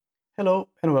Hello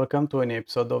and welcome to a new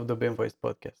episode of the BIM Voice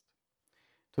podcast.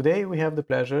 Today we have the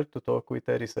pleasure to talk with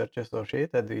a research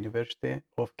associate at the University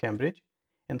of Cambridge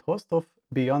and host of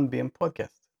Beyond BIM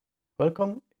podcast.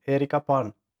 Welcome, Erika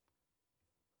Parn.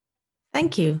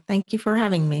 Thank you. Thank you for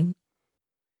having me.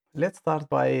 Let's start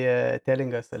by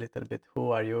telling us a little bit who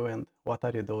are you and what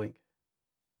are you doing?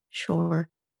 Sure.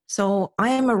 So, I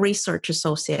am a research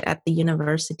associate at the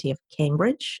University of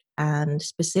Cambridge and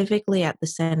specifically at the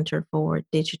Centre for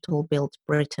Digital Build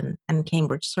Britain and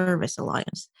Cambridge Service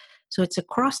Alliance. So, it's a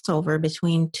crossover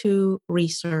between two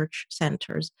research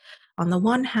centres. On the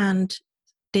one hand,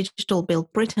 Digital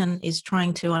Build Britain is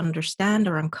trying to understand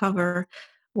or uncover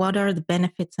what are the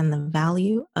benefits and the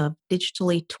value of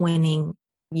digitally twinning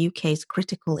UK's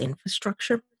critical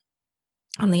infrastructure.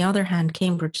 On the other hand,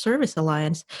 Cambridge Service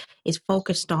Alliance is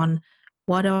focused on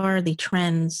what are the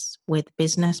trends with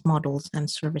business models and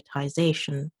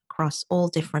servitization across all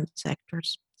different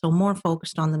sectors. So, more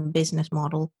focused on the business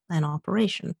model and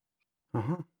operation.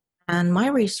 Uh-huh. And my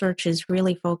research is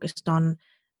really focused on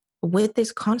with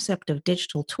this concept of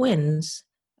digital twins,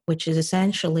 which is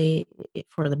essentially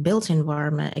for the built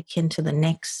environment akin to the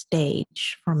next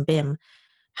stage from BIM.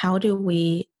 How do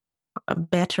we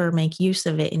better make use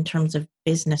of it in terms of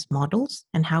business models,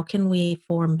 and how can we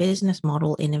form business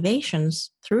model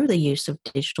innovations through the use of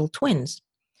digital twins?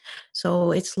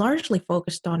 So it's largely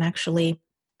focused on actually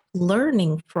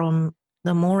learning from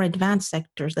the more advanced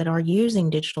sectors that are using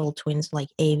digital twins like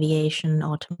aviation,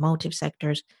 automotive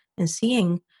sectors, and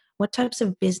seeing what types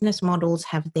of business models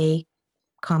have they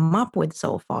come up with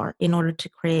so far in order to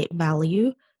create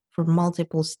value for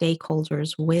multiple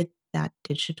stakeholders with that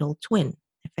digital twin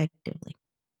effectively.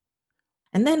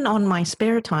 And then on my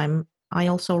spare time, I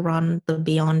also run the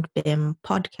Beyond BIM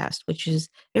podcast, which is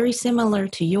very similar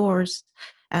to yours.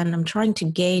 And I'm trying to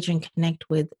gauge and connect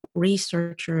with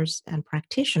researchers and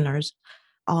practitioners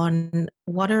on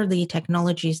what are the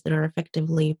technologies that are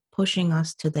effectively pushing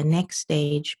us to the next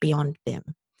stage beyond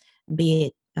BIM,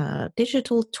 be it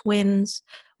digital twins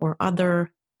or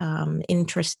other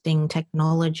interesting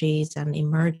technologies and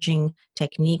emerging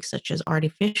techniques such as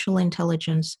artificial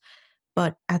intelligence.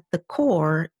 But at the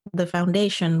core, the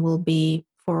foundation will be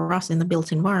for us in the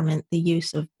built environment, the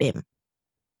use of BIM.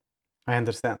 I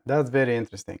understand. That's very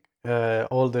interesting.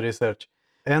 All the research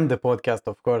and the podcast,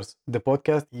 of course. The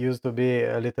podcast used to be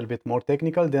a little bit more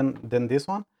technical than this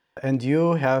one. And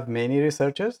you have many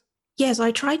researchers? Yes,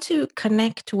 I try to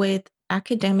connect with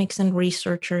academics and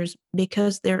researchers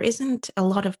because there isn't a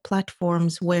lot of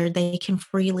platforms where they can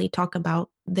freely talk about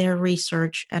their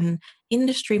research, and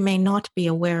industry may not be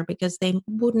aware because they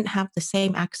wouldn't have the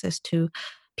same access to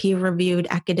peer-reviewed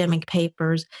academic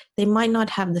papers. They might not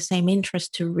have the same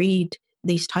interest to read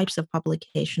these types of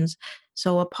publications.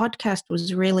 So a podcast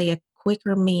was really a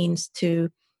quicker means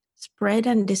to spread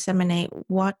and disseminate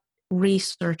what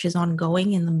research is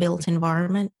ongoing in the built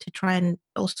environment to try and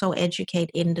also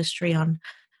educate industry on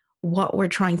what we're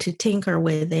trying to tinker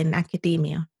with in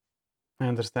academia. I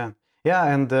understand.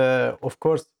 Yeah, and of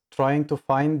course, trying to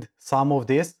find some of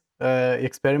these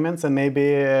experiments and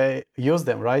maybe use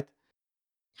them, right?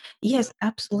 Yes,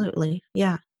 absolutely.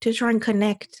 Yeah, to try and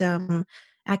connect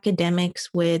academics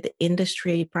with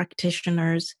industry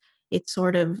practitioners. It's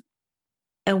sort of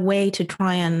a way to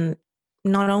try and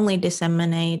not only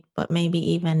disseminate, but maybe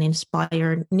even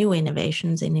inspire new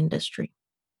innovations in industry.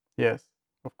 Yes,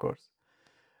 of course.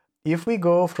 If we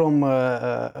go from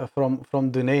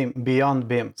the name Beyond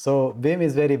BIM, so BIM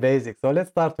is very basic. So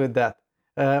let's start with that.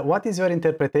 What is your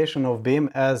interpretation of BIM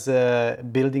as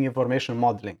building information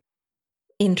modeling?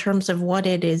 In terms of what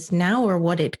it is now or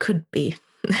what it could be.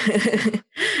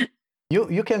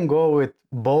 You can go with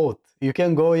both. You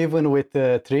can go even with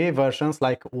three versions,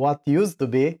 like what used to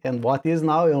be and what is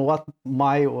now and what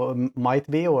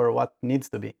might be or what needs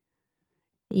to be.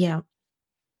 Yeah,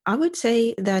 I would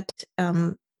say that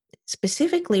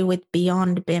specifically with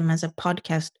Beyond BIM as a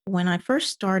podcast, when I first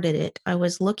started it, I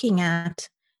was looking at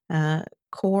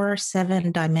core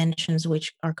 7 dimensions,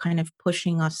 which are kind of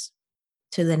pushing us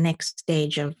to the next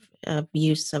stage of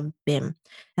use of BIM.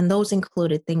 And those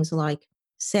included things like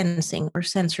sensing or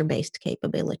sensor-based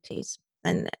capabilities.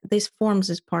 And this forms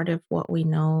as part of what we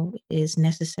know is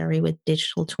necessary with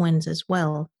digital twins as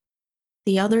well.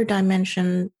 The other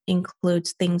dimension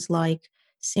includes things like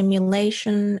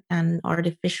simulation and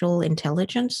artificial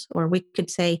intelligence, or we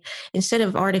could say instead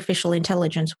of artificial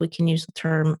intelligence, we can use the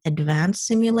term advanced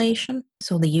simulation.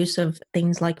 So the use of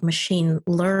things like machine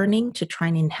learning to try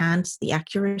and enhance the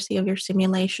accuracy of your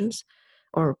simulations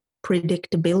or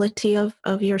predictability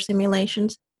of your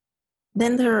simulations.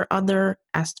 Then there are other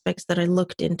aspects that I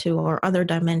looked into, or other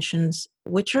dimensions,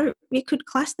 which are, you could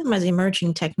class them as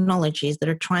emerging technologies that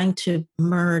are trying to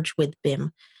merge with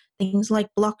BIM. Things like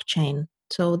blockchain.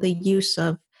 So the use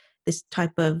of this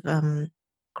type of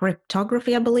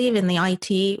cryptography, I believe, in the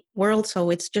IT world. So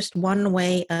it's just one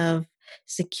way of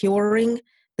securing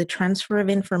the transfer of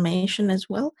information as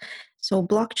well. So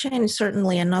blockchain is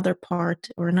certainly another part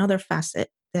or another facet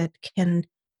that can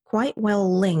quite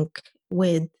well link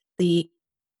with the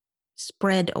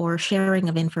spread or sharing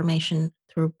of information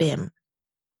through BIM.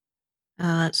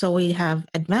 So we have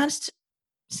advanced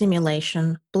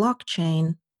simulation,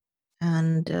 blockchain,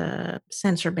 and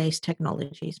sensor-based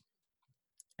technologies.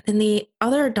 Then the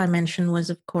other dimension was,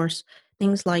 of course,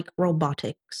 things like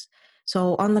robotics.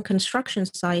 So on the construction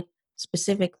site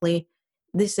specifically,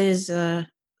 this is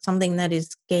something that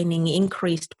is gaining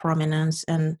increased prominence,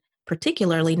 and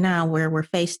particularly now where we're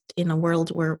faced in a world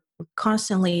where we're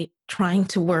constantly trying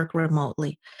to work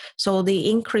remotely. So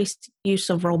the increased use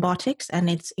of robotics and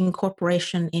its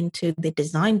incorporation into the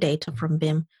design data from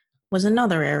BIM was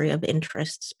another area of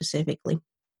interest specifically.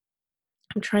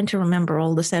 I'm trying to remember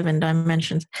all the 7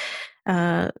 dimensions.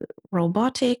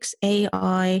 Robotics,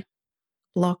 AI,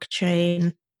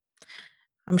 blockchain.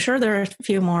 I'm sure there are a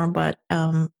few more, but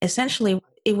essentially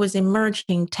it was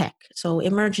emerging tech. So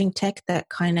emerging tech that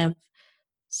kind of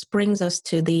brings us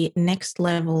to the next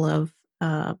level of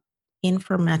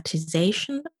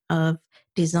informatization of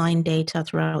design data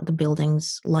throughout the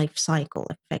building's life cycle,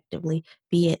 effectively,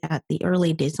 be it at the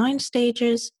early design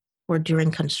stages or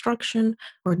during construction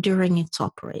or during its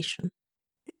operation.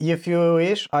 If you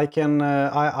wish, I can.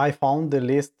 I found the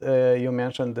list. You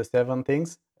mentioned the 7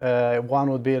 things.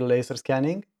 One would be laser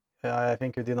scanning. I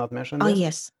think you did not mention Oh, this.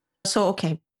 yes. So,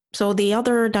 okay. So the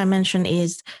other dimension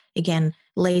is, again,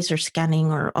 laser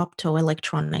scanning or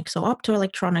optoelectronics. So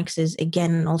optoelectronics is,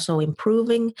 again, also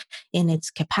improving in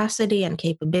its capacity and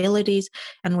capabilities.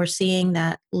 And we're seeing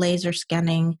that laser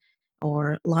scanning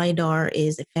or LiDAR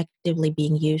is effectively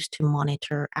being used to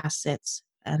monitor assets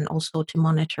and also to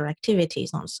monitor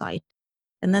activities on site.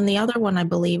 And then the other one, I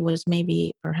believe, was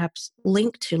maybe perhaps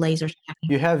linked to laser scanning.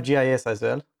 You have GIS as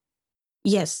well.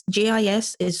 Yes,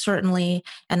 GIS is certainly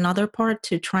another part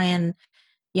to try and,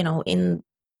 in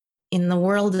the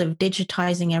world of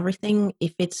digitizing everything,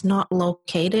 if it's not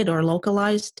located or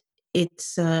localized,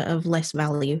 it's of less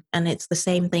value. And it's the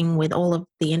same thing with all of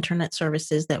the internet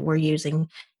services that we're using.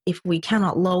 If we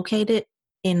cannot locate it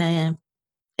in a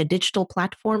digital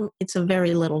platform, it's of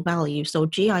very little value. So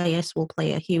GIS will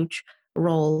play a huge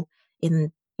role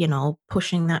in,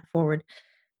 pushing that forward.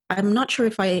 I'm not sure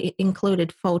if I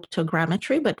included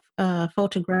photogrammetry, but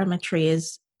photogrammetry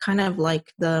is kind of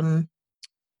like the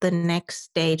next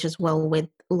stage as well with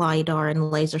LiDAR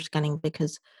and laser scanning,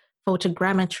 because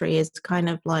photogrammetry is kind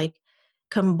of like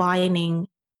combining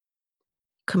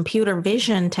computer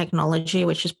vision technology,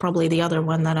 which is probably the other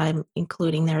one that I'm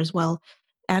including there as well,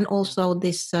 and also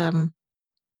this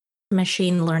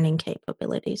machine learning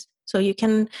capabilities. So you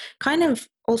can kind of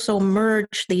also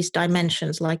merge these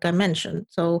dimensions, like I mentioned.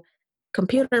 So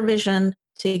computer vision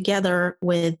together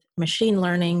with machine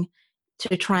learning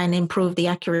to try and improve the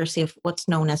accuracy of what's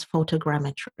known as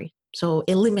photogrammetry. So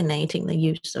eliminating the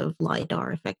use of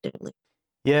LiDAR effectively.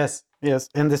 Yes, yes,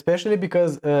 and especially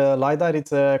because LiDAR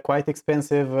it's a quite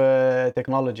expensive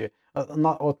technology.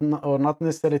 Not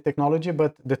necessarily technology,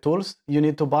 but the tools you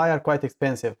need to buy are quite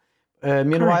expensive.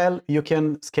 Meanwhile, Correct. you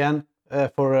can scan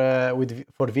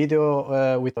for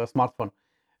video with a smartphone.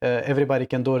 Everybody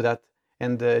can do that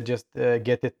and just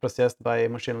get it processed by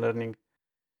machine learning.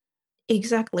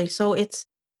 Exactly. So it's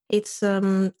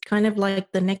kind of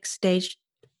like the next stage,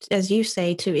 as you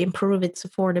say, to improve its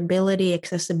affordability,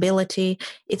 accessibility.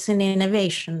 It's an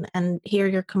innovation, and here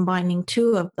you're combining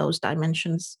 2 of those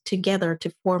dimensions together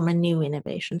to form a new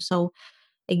innovation. So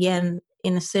again,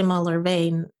 in a similar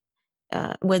vein,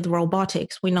 with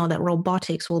robotics, we know that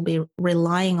robotics will be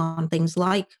relying on things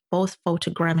like both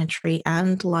photogrammetry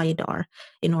and LiDAR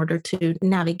in order to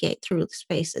navigate through the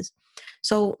spaces.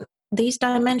 So these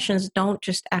dimensions don't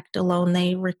just act alone,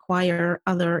 they require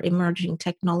other emerging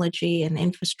technology and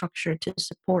infrastructure to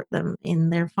support them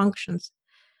in their functions.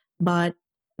 But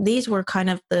these were kind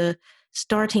of the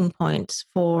starting points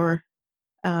for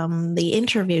the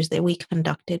interviews that we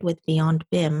conducted with Beyond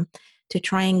BIM to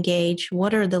try and gauge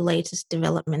what are the latest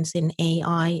developments in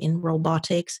AI, in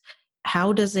robotics.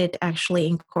 How does it actually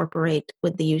incorporate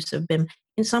with the use of BIM?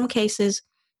 In some cases,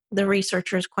 the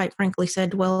researchers quite frankly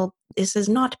said, well, this has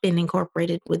not been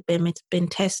incorporated with BIM. It's been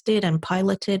tested and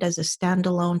piloted as a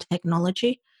standalone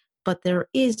technology, but there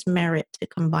is merit to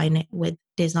combine it with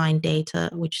design data,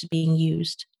 which is being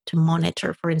used to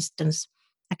monitor, for instance,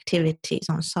 activities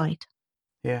on site.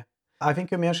 Yeah. I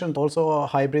think you mentioned also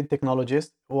hybrid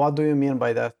technologies. What do you mean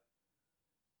by that?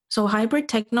 So hybrid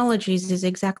technologies is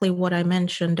exactly what I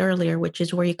mentioned earlier, which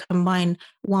is where you combine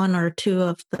one or two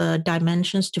of the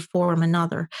dimensions to form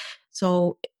another.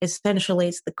 So essentially,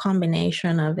 it's the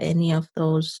combination of any of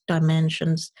those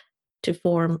dimensions to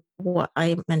form what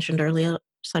I mentioned earlier,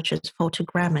 such as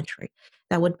photogrammetry.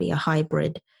 That would be a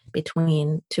hybrid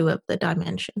between two of the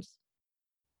dimensions.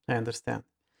 I understand.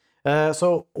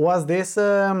 So was this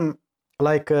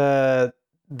like the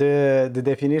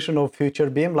definition of future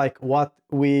BIM, like what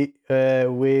we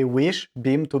wish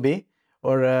BIM to be,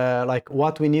 or like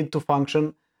what we need to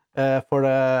function for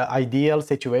a ideal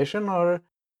situation, or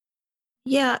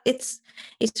Yeah, it's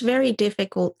very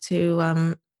difficult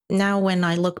to now when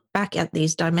I look back at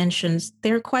these dimensions,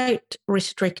 they're quite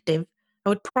restrictive. I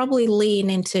would probably lean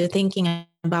into thinking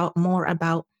about more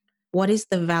about what is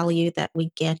the value that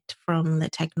we get from the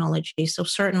technology. So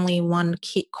certainly one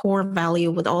key core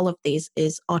value with all of these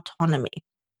is autonomy.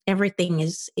 Everything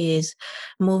is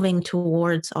moving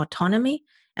towards autonomy,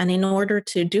 and in order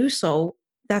to do so,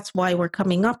 that's why we're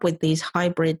coming up with these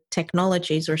hybrid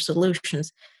technologies or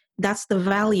solutions. That's the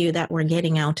value that we're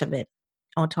getting out of it,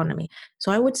 autonomy.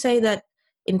 So I would say that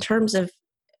in terms of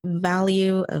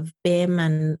value of BIM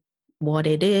and what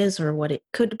it is or what it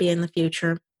could be in the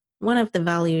future, one of the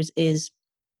values is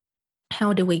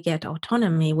how do we get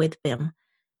autonomy with BIM?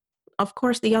 Of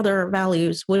course, the other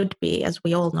values would be, as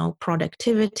we all know,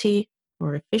 productivity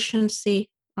or efficiency.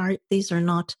 These are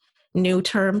not new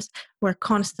terms. We're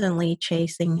constantly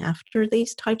chasing after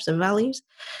these types of values.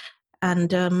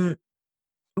 And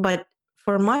but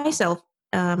for myself,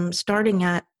 starting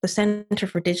at the Center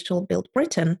for Digital Build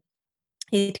Britain,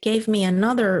 it gave me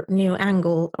another new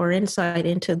angle or insight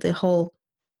into the whole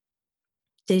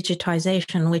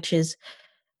digitization, which is,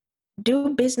 do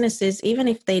businesses, even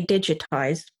if they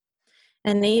digitize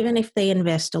and even if they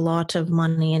invest a lot of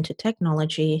money into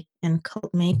technology and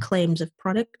make claims of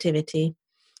productivity,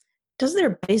 does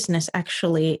their business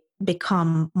actually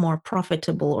become more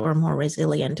profitable or more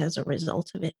resilient as a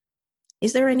result of it?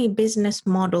 Is there any business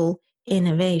model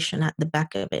innovation at the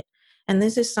back of it? And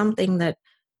this is something that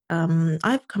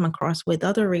I've come across with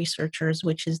other researchers,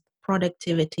 which is the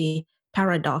productivity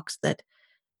paradox that,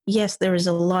 yes, there is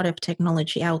a lot of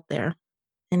technology out there,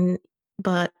 and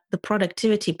but the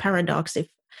productivity paradox,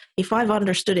 if I've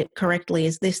understood it correctly,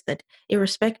 is this: that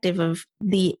irrespective of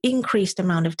the increased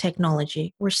amount of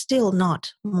technology, we're still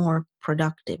not more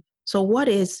productive. So what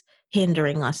is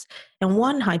hindering us? And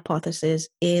one hypothesis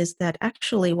is that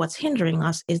actually what's hindering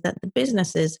us is that the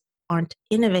businesses aren't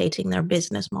innovating their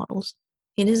business models.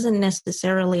 It isn't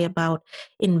necessarily about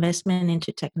investment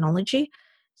into technology.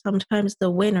 Sometimes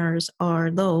the winners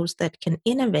are those that can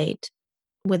innovate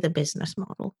with a business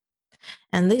model.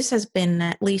 And this has been,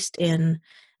 at least in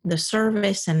the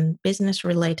service and business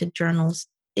related journals,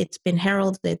 it's been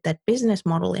heralded that business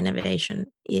model innovation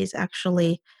is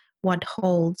actually what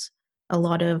holds a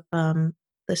lot of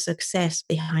the success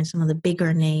behind some of the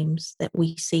bigger names that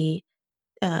we see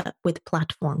with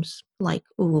platforms like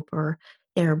Uber,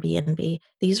 Airbnb.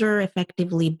 These are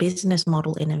effectively business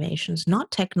model innovations, not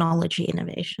technology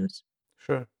innovations.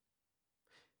 sure.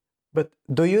 But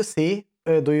do you see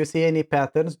any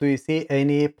patterns? Do you see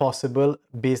any possible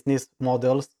business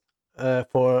models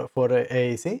for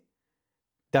AEC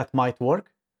that might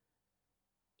work?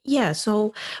 Yeah,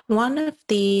 so one of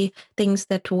the things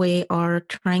that we are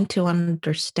trying to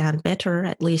understand better,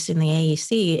 at least in the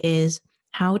AEC, is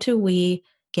how do we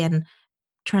again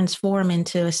transform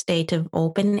into a state of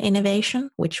open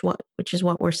innovation, which is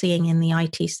what we're seeing in the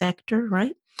IT sector,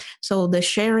 right? So the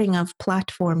sharing of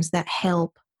platforms that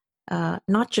help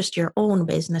not just your own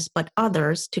business but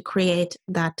others to create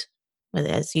that,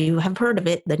 as you have heard of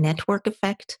it, the network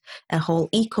effect, a whole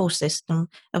ecosystem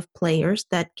of players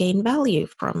that gain value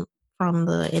from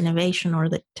the innovation or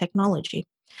the technology.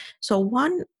 So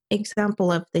one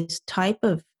example of this type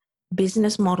of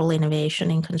business model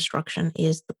innovation in construction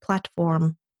is the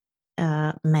platform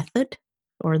method,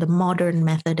 or the modern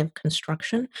method of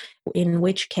construction, in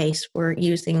which case we're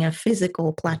using a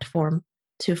physical platform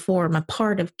to form a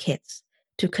part of kits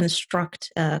to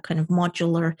construct kind of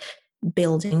modular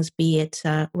buildings, be it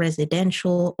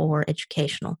residential or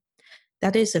educational.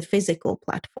 That is a physical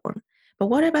platform. But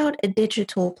what about a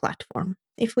digital platform?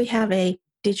 If we have a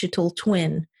digital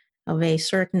twin of a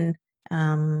certain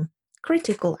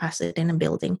critical asset in a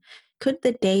building, could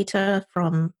the data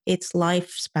from its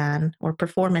lifespan or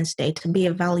performance data be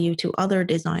of value to other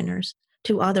designers,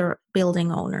 to other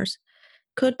building owners?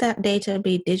 Could that data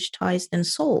be digitized and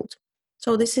sold?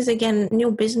 So this is, again,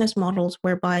 new business models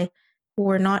whereby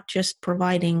we're not just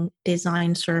providing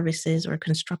design services or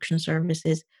construction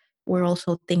services. We're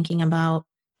also thinking about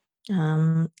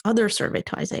other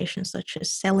servitizations, such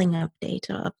as selling of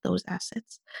data of those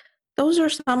assets. Those are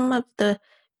some of the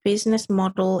business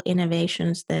model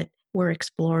innovations that we're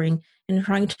exploring and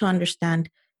trying to understand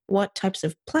what types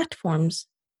of platforms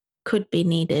could be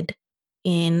needed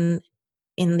in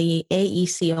the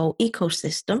AECO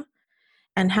ecosystem,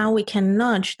 and how we can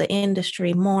nudge the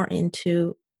industry more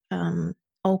into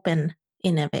open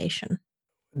innovation.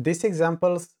 These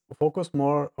examples focus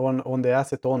more on the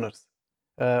asset owners,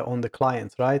 on the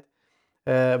clients, right?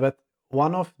 But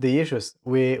one of the issues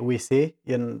we see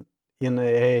in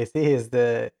AAC is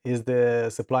the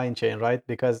supply chain, right?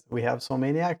 Because we have so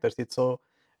many actors, it's so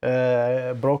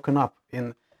broken up.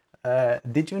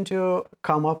 Didn't you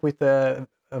come up with a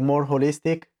more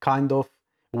holistic kind of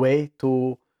way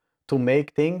to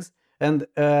make things? And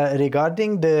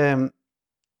regarding the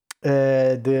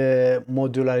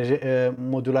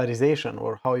modularization,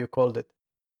 or how you called it,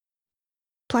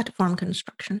 Platform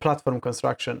construction.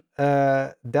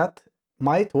 That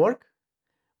might work,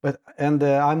 but I'm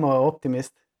an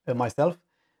optimist myself,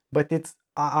 but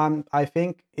I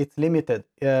think it's limited.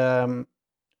 That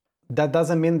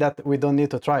doesn't mean that we don't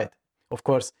need to try it, of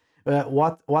course.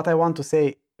 What I want to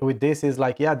say with this is,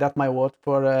 like, yeah, that might work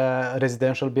for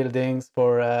residential buildings,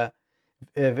 for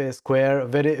square,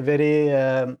 very very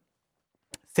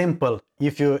simple,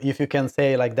 if you can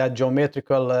say like that,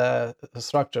 geometrical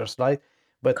structures, right?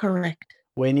 But Correct.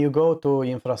 when you go to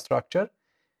infrastructure,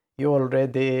 you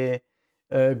already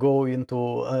go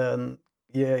into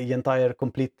entire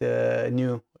complete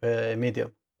new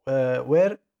medium,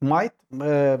 where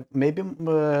maybe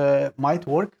might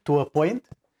work to a point,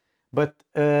 but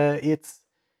it's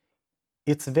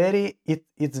very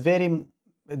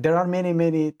there are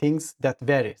many things that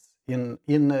varies in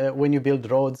when you build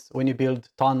roads, when you build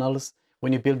tunnels,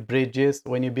 when you build bridges,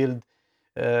 when you build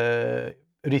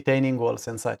retaining walls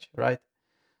and such, right?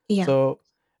 Yeah. So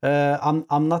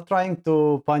I'm not trying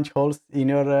to punch holes in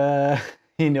your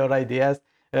in your ideas.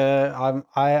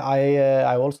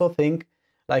 I also think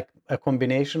like a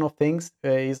combination of things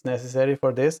is necessary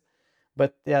for this,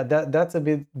 but yeah, that's a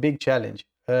big challenge.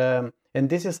 And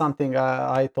this is something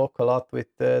I talk a lot with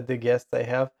the guests I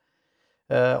have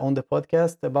on the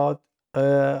podcast about,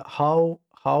 how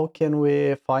can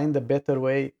we find a better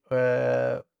way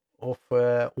of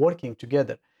working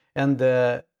together. And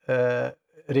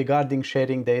regarding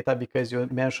sharing data, because you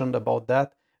mentioned about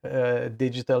that,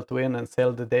 digital twin and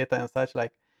sell the data and such,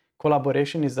 like,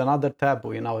 collaboration is another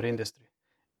taboo in our industry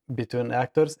between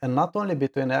actors, and not only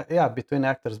between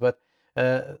actors, but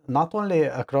not only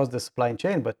across the supply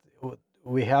chain, but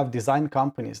we have design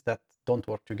companies that don't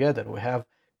work together. We have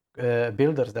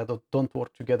builders that don't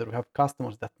work together. We have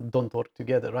customers that don't work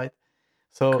together, right?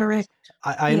 So Correct.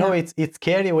 I know it's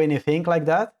scary when you think like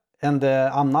that, and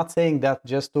I'm not saying that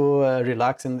just to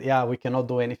relax and we cannot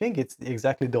do anything. It's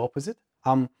exactly the opposite.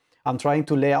 I'm trying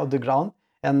to lay out the ground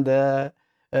and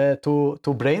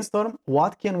to brainstorm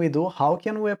what can we do, how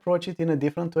can we approach it in a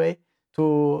different way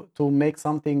to make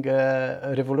something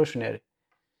revolutionary.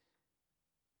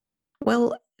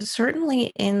 Well,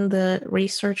 certainly in the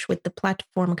research with the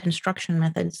platform construction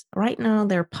methods, right now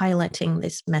they're piloting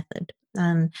this method.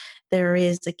 And there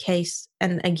is a case,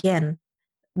 and again,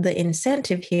 the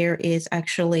incentive here is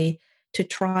actually to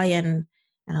try and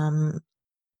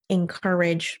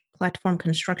encourage platform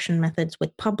construction methods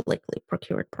with publicly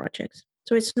procured projects.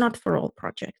 So it's not for all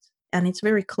projects. And it's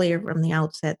very clear from the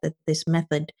outset that this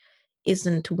method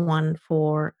isn't one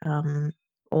for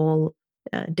all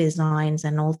designs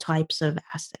and all types of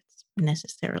assets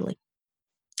necessarily.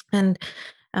 And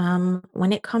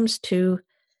when it comes to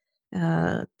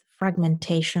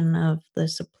fragmentation of the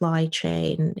supply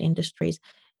chain industries,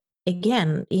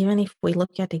 again, even if we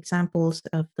look at examples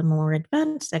of the more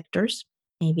advanced sectors,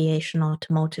 aviation,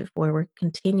 automotive, where we're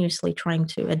continuously trying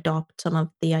to adopt some of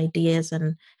the ideas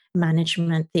and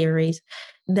management theories,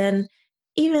 then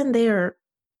even there,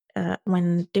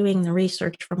 when doing the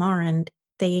research from our end,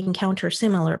 they encounter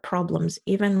similar problems,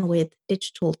 even with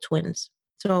digital twins.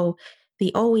 So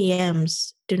the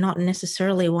OEMs do not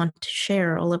necessarily want to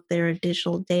share all of their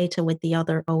digital data with the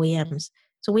other OEMs.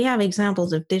 So we have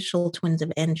examples of digital twins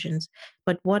of engines,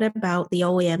 but what about the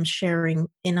OEMs sharing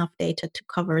enough data to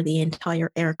cover the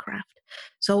entire aircraft?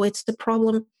 So it's the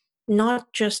problem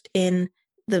not just in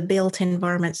the built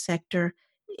environment sector,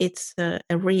 it's a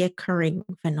reoccurring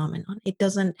phenomenon. It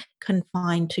doesn't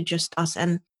confine to just us.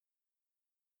 And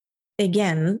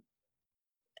again,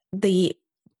 the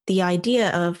idea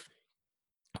of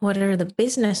what are the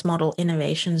business model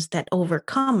innovations that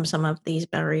overcome some of these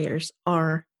barriers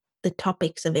are the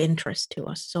topics of interest to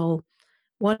us. So,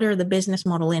 what are the business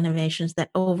model innovations that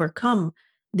overcome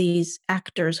these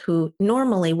actors who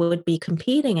normally would be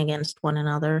competing against one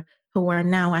another, who are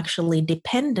now actually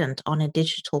dependent on a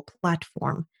digital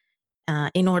platform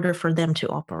in order for them to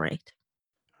operate?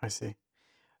 I see.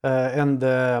 And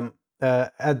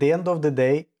at the end of the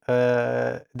day,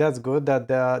 that's good that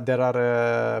there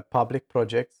are public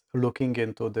projects looking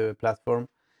into the platform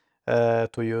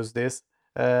to use this.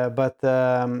 But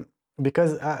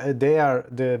because they are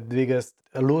the biggest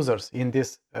losers in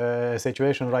this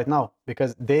situation right now,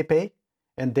 because they pay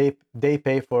and they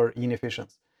pay for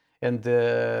inefficiency and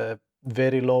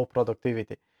very low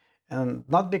productivity, and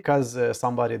not because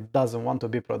somebody doesn't want to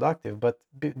be productive, but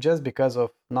just because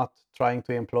of not trying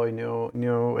to employ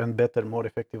new and better, more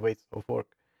effective ways of work,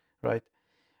 right?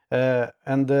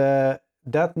 And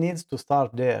that needs to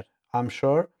start there, I'm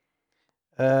sure.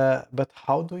 But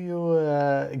how do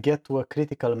you get to a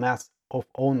critical mass of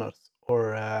owners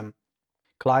or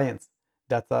clients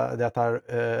that are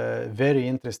very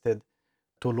interested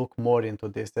to look more into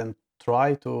this and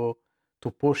try to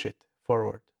push it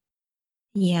forward?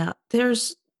 Yeah,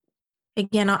 there's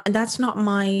again, that's not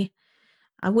my,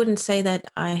 I wouldn't say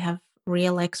that I have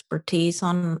real expertise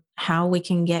on how we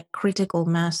can get critical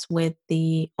mass with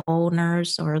the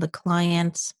owners or the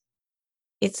clients.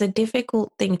 It's a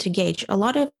difficult thing to gauge. A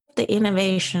lot of the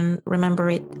innovation, remember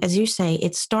it, as you say,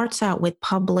 it starts out with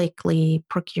publicly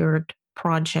procured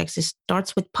projects. It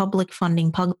starts with public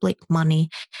funding, public money.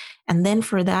 And then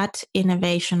for that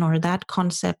innovation or that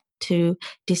concept to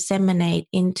disseminate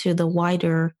into the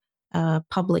wider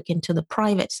public, into the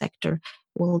private sector,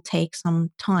 will take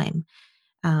some time.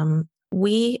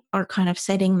 We are kind of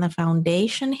setting the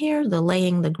foundation here, the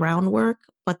laying the groundwork,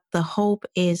 but the hope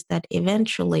is that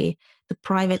eventually the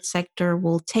private sector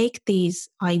will take these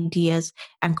ideas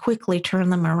and quickly turn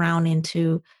them around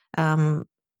into,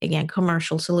 again,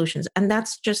 commercial solutions. And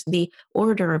that's just the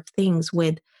order of things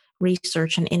with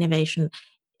research and innovation.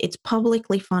 It's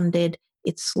publicly funded,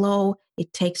 it's slow,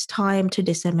 it takes time to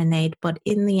disseminate, but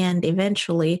in the end,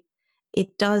 eventually,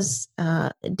 it does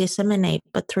disseminate,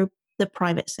 but through the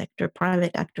private sector,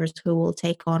 private actors who will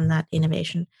take on that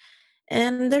innovation.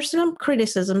 And there's some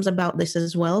criticisms about this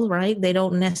as well, right? They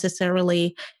don't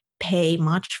necessarily pay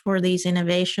much for these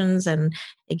innovations. And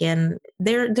again,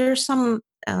 there's some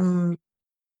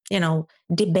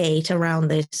debate around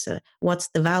this. What's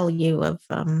the value of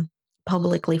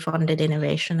publicly funded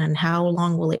innovation, and how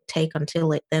long will it take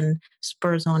until it then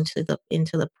spurs on to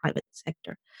into the private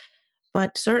sector?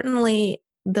 But certainly,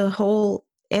 the whole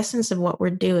essence of what we're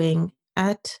doing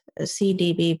at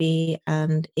CDBB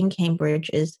and in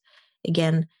Cambridge is,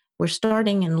 again, we're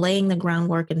starting and laying the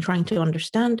groundwork and trying to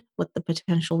understand what the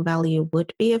potential value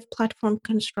would be of platform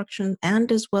construction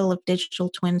and as well of digital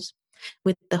twins,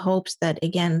 with the hopes that,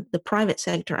 again, the private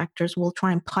sector actors will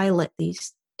try and pilot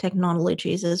these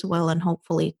technologies as well and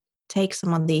hopefully take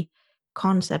some of the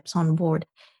concepts on board.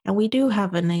 And we do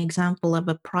have an example of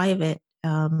a private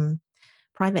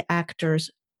actors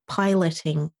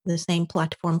piloting the same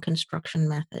platform construction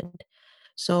method.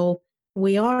 So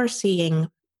we are seeing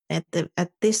at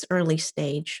this early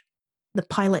stage the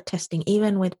pilot testing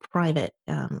even with private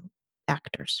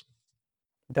actors.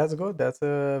 That's good. That's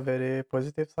a very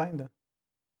positive sign then.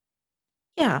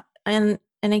 Yeah, and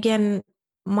again,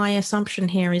 my assumption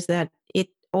here is that it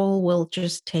all will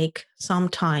just take some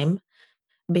time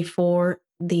before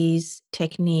these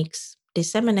techniques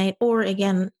disseminate, or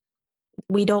again,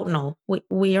 we don't know.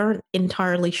 We aren't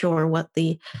entirely sure what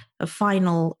the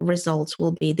final results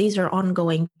will be. These are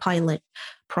ongoing pilot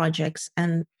projects.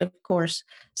 And of course,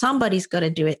 somebody's got to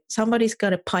do it. Somebody's got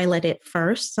to pilot it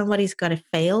first. Somebody's got to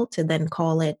fail to then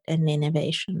call it an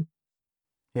innovation.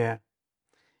 Yeah.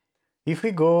 If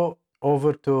we go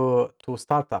over to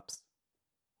startups,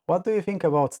 what do you think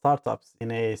about startups in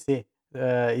AAC?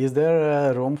 Is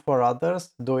there room for others?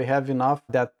 Do we have enough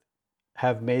that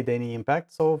have made any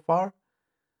impact so far?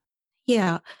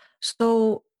 Yeah.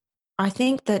 So I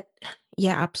think that,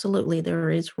 yeah, absolutely,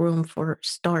 there is room for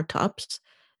startups.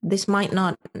 This might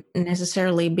not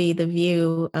necessarily be the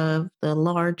view of the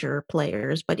larger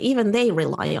players, but even they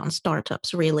rely on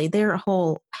startups, really.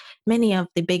 Many of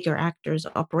the bigger actors'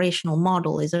 operational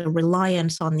model is a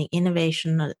reliance on the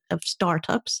innovation of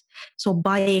startups. So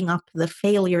buying up the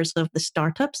failures of the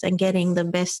startups and getting the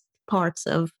best parts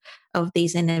of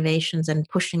these innovations and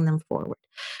pushing them forward.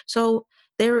 So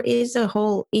there is a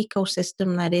whole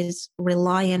ecosystem that is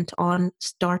reliant on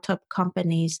startup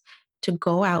companies to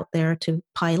go out there to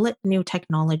pilot new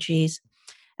technologies,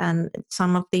 And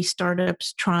some of these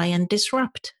startups try and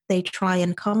disrupt. They try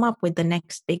and come up with the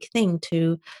next big thing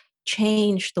to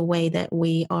change the way that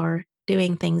we are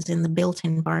doing things in the built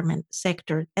environment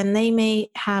sector. And they may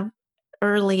have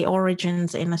early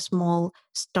origins in a small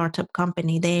startup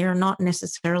company. They are not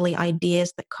necessarily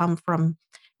ideas that come from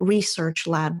research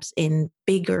labs in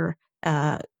bigger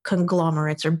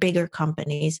conglomerates or bigger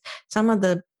companies. Some of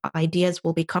the ideas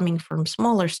will be coming from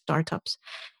smaller startups.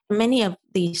 Many of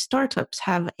these startups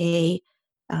have an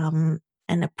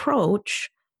approach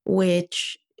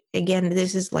which, again,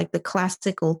 this is like the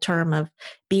classical term of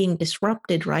being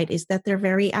disrupted, right? Is that they're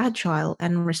very agile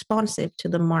and responsive to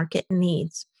the market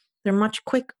needs. They're much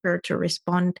quicker to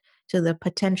respond to the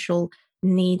potential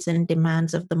needs and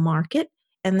demands of the market,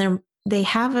 and they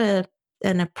have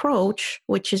an approach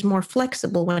which is more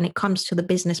flexible when it comes to the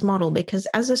business model, because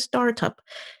as a startup,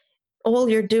 all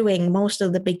you're doing most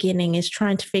of the beginning is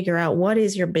trying to figure out what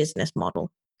is your business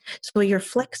model. So you're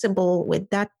flexible with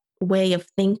that way of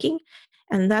thinking.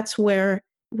 And that's where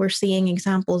we're seeing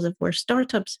examples of where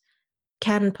startups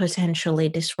can potentially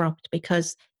disrupt,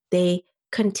 because they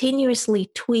continuously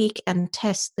tweak and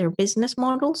test their business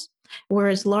models,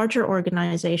 whereas larger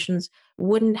organizations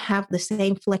wouldn't have the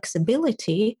same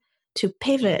flexibility to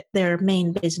pivot their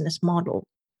main business model.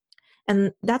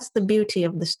 And that's the beauty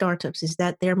of the startups, is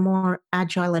that they're more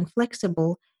agile and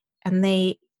flexible, and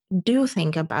they do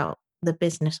think about the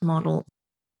business model.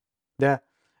 Yeah.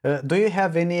 Do you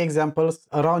have any examples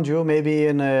around you, maybe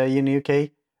in UK,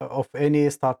 of any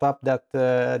startup that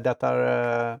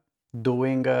are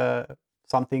doing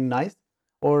something nice,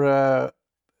 or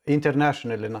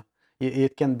internationally? No?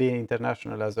 It can be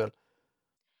international as well.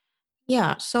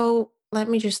 Yeah, so let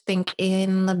me just think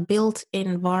in the built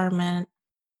environment.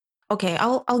 Okay,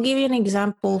 I'll give you an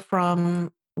example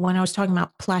from when I was talking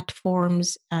about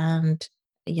platforms and,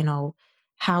 you know,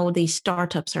 how these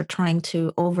startups are trying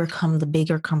to overcome the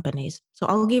bigger companies. So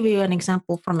I'll give you an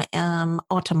example from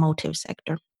automotive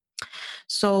sector.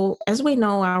 So as we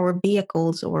know, our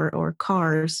vehicles or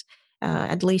cars,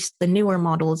 at least the newer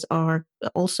models, are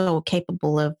also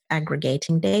capable of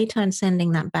aggregating data and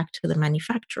sending that back to the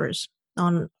manufacturers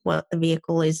on what the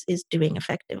vehicle is doing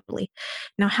effectively.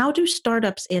 Now, how do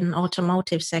startups in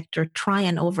automotive sector try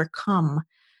and overcome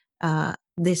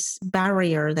this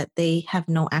barrier that they have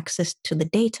no access to the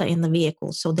data in the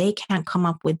vehicle, so they can't come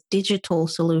up with digital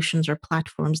solutions or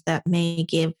platforms that may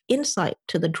give insight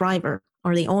to the driver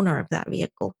or the owner of that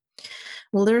vehicle?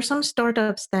 Well, there are some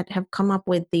startups that have come up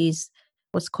with these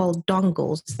what's called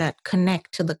dongles that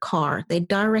connect to the car. They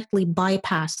directly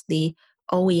bypass the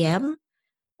OEM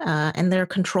and their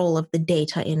control of the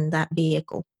data in that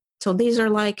vehicle. So these are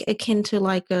like akin to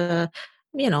like a,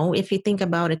 if you think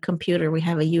about a computer, we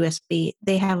have a USB,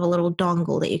 they have a little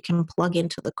dongle that you can plug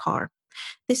into the car.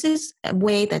 This is a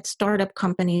way that startup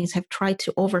companies have tried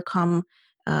to overcome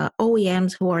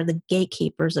OEMs who are the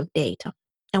gatekeepers of data.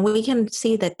 And we can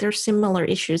see that there's similar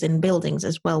issues in buildings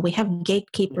as well. We have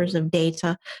gatekeepers of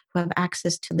data who have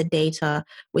access to the data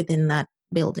within that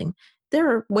building. There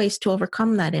are ways to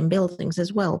overcome that in buildings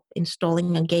as well,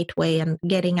 installing a gateway and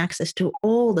getting access to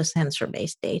all the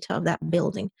sensor-based data of that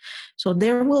building. So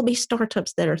there will be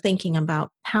startups that are thinking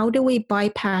about, how do we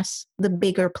bypass the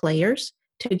bigger players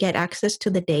to get access to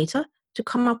the data to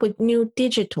come up with new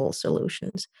digital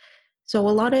solutions? So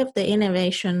a lot of the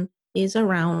innovation is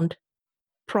around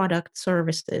product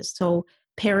services. So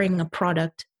pairing a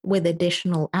product with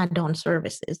additional add-on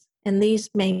services. And these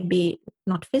may be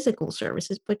not physical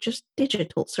services, but just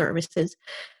digital services.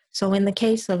 So in the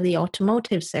case of the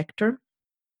automotive sector,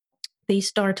 these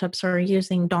startups are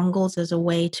using dongles as a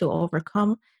way to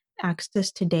overcome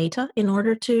access to data in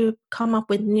order to come up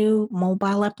with new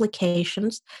mobile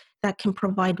applications that can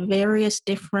provide various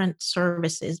different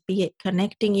services, be it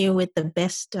connecting you with the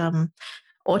best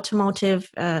automotive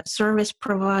service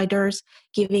providers,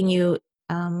 giving you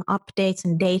updates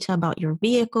and data about your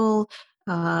vehicle,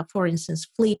 for instance,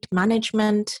 fleet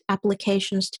management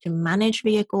applications to manage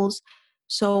vehicles.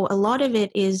 So a lot of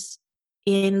it is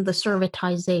in the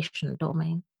servitization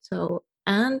domain. So,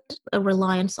 and a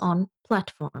reliance on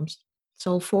platforms.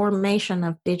 So formation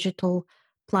of digital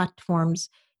platforms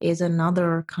is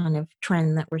another kind of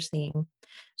trend that we're seeing.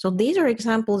 So these are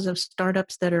examples of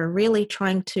startups that are really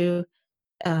trying to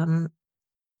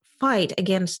fight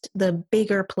against the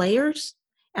bigger players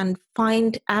and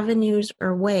find avenues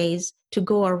or ways to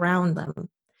go around them.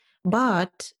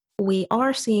 But we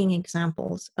are seeing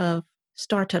examples of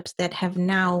startups that have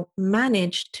now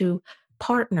managed to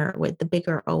partner with the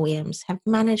bigger OEMs, have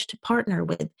managed to partner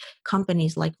with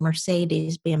companies like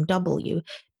Mercedes, BMW,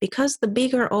 because the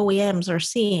bigger OEMs are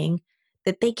seeing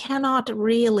that they cannot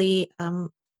really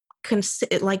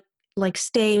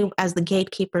stay as the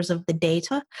gatekeepers of the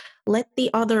data. Let the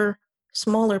other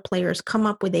smaller players come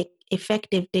up with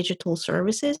effective digital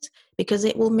services, because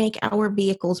it will make our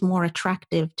vehicles more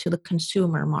attractive to the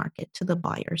consumer market, to the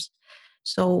buyers.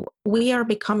 So we are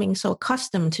becoming so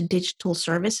accustomed to digital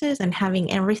services and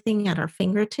having everything at our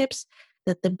fingertips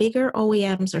that the bigger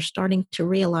OEMs are starting to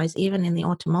realize, even in the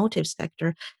automotive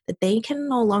sector, that they can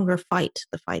no longer fight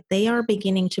the fight. They are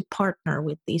beginning to partner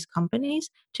with these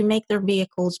companies to make their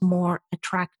vehicles more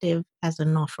attractive as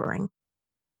an offering.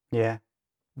 Yeah.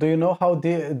 Do you know how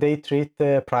they treat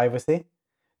privacy?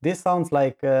 This sounds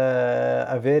like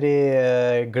a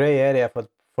very gray area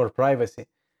for privacy.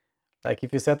 Like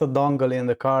if you set a dongle in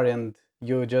the car and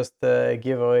you just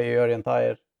give away your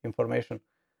entire information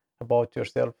about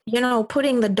yourself.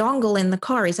 Putting the dongle in the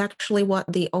car is actually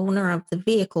what the owner of the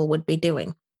vehicle would be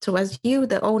doing. So as you,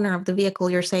 the owner of the vehicle,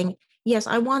 you're saying, yes,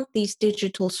 I want these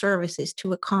digital services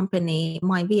to accompany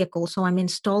my vehicle, so I'm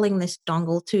installing this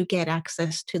dongle to get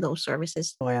access to those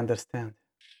services. Oh, I understand.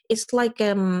 It's like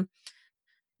it's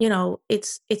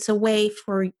a way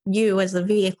for you as a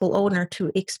vehicle owner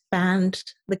to expand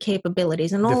the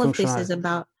capabilities, and The all of this is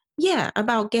functionality.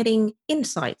 about getting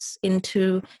insights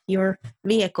into your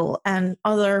vehicle and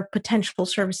other potential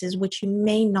services which you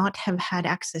may not have had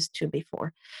access to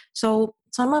before. So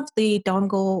some of the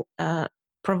dongle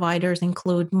providers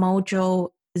include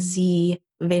Mojo, Z,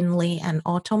 Vinly, and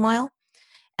Automile.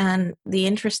 And the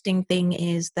interesting thing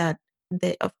is that,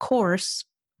 of course,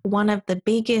 one of the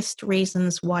biggest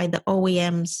reasons why the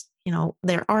OEMs,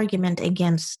 their argument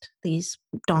against these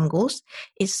dongles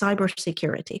is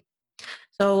cybersecurity.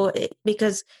 So,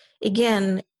 because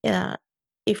again,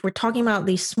 if we're talking about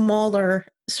these smaller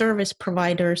service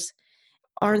providers,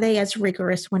 are they as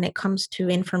rigorous when it comes to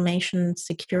information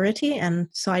security and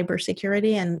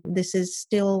cybersecurity? And this is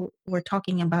still, we're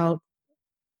talking about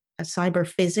a cyber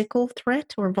physical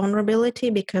threat or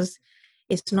vulnerability, because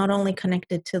it's not only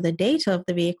connected to the data of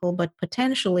the vehicle, but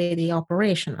potentially the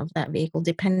operation of that vehicle,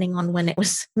 depending on when it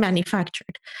was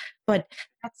manufactured. But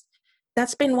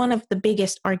that's been one of the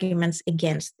biggest arguments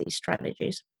against these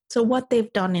strategies. So what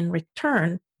they've done in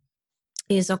return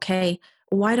is, okay,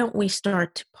 why don't we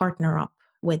start to partner up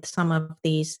with some of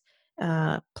these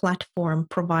platform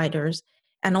providers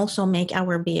and also make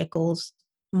our vehicles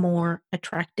more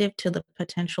attractive to the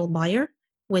potential buyer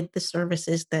with the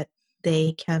services that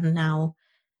they can now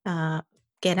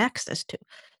get access to.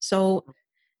 So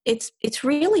it's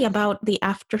really about the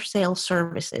after sale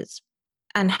services,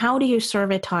 and how do you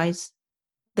servitize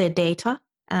the data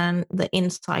and the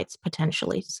insights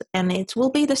potentially. And it will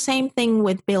be the same thing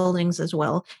with buildings as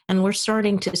well. And we're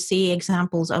starting to see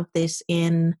examples of this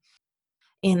in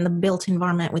the built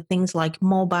environment with things like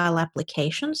mobile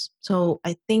applications. So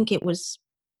I think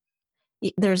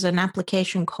there's an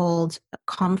application called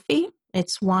Comfy.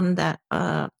 It's one that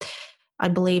I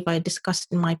believe I discussed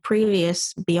in my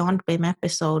previous Beyond BIM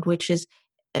episode, which is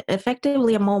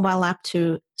effectively a mobile app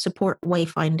to support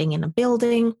wayfinding in a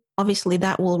building. Obviously,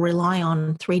 that will rely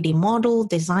on 3D model,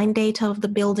 design data of the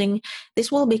building.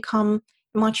 This will become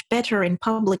much better in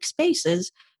public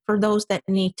spaces for those that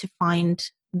need to find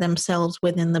themselves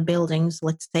within the buildings,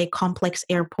 let's say complex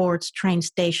airports, train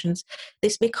stations.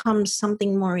 This becomes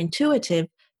something more intuitive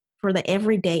for the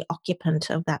everyday occupant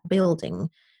of that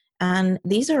building. And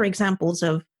these are examples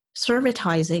of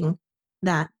servitizing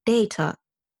that data,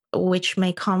 which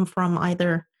may come from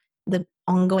either the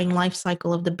ongoing life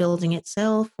cycle of the building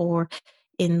itself, or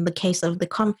in the case of the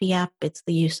Comfy app, it's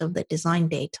the use of the design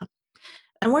data.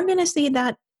 And we're going to see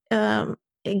that,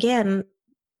 again,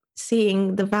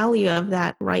 seeing the value of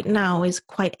that right now is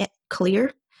quite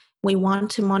clear. We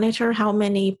want to monitor how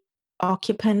many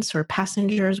occupants or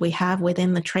passengers we have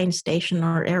within the train station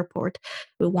or airport.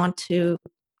 We want to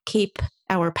keep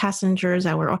our passengers,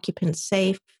 our occupants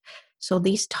safe. So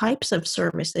these types of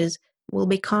services will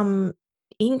become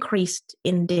increased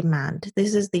in demand.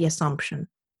 This is the assumption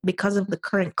because of the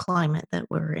current climate that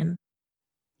we're in.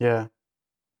 Yeah.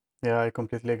 Yeah, I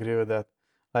completely agree with that.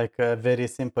 Like a very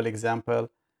simple example,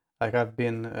 like I've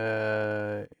been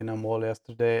in a mall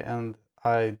yesterday and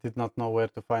I did not know where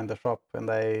to find the shop, and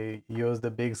I used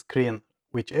the big screen,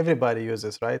 which everybody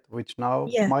uses, right? Which now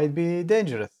Yeah, might be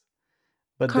dangerous.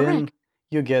 But then correct.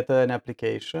 you get an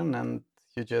application and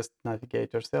you just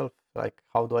navigate yourself. Like,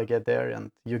 how do I get there?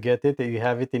 And you get it. You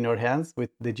have it in your hands with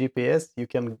the GPS. You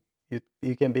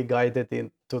can be guided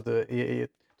to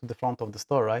the front of the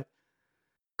store, right?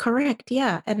 Correct.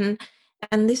 Yeah. And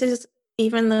this is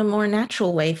even the more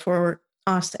natural way for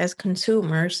us as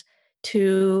consumers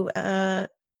to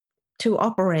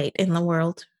operate in the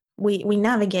world. We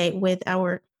navigate with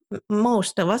our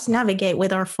most of us navigate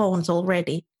with our phones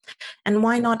already. And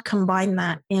why not combine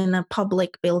that in a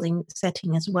public building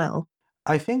setting as well?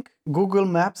 I think Google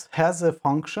Maps has a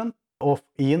function of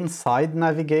inside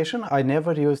navigation. I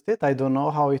never used it. I don't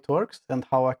know how it works and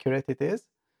how accurate it is.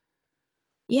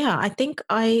 Yeah, I think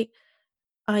I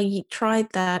tried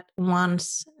that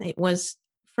once. It was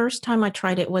first time I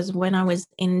tried it was when I was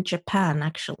in Japan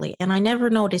actually. And I never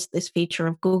noticed this feature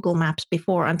of Google Maps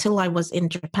before until I was in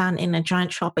Japan in a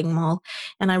giant shopping mall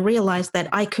and I realized that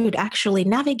I could actually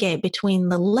navigate between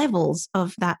the levels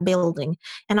of that building.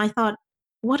 And I thought,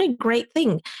 what a great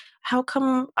thing. How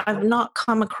come I've not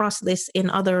come across this in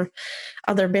other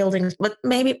buildings? But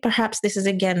maybe perhaps this is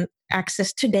again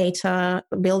access to data,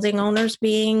 building owners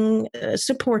being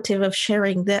supportive of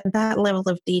sharing that level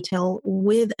of detail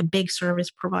with a big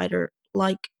service provider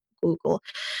like Google.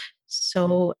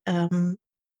 So,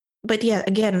 but yeah,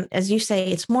 again, as you say,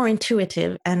 it's more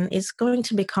intuitive and it's going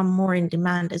to become more in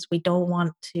demand as we don't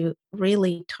want to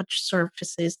really touch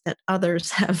surfaces that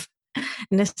others have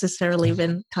necessarily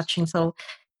been touching. So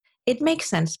it makes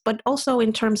sense, but also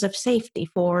in terms of safety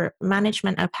for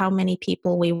management of how many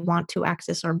people we want to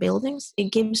access our buildings,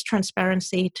 it gives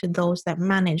transparency to those that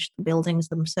manage the buildings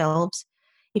themselves.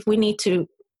 If we need to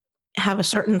have a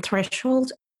certain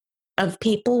threshold of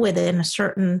people within a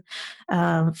certain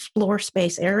floor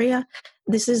space area,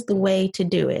 this is the way to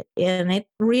do it. And it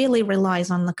really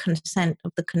relies on the consent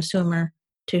of the consumer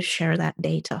to share that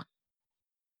data.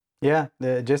 Yeah,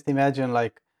 just imagine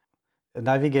like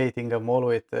navigating a mall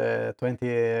with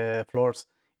 20 floors.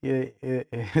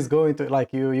 It's going to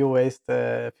like you waste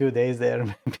a few days there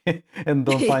maybe and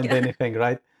don't find Yeah, anything,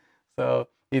 right? So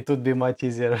it would be much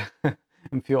easier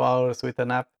in few hours with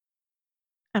an app.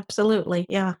 absolutely.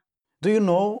 Yeah. Do you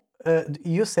know?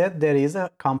 You said there is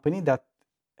a company that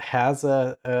has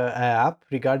a app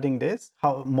regarding this.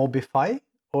 How Mobify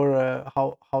or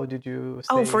how did you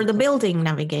Oh, say for it the was? building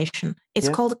navigation. It's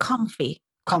Yes, called Comfy.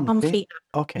 Comfy. Comfy.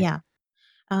 Okay. Yeah.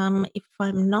 If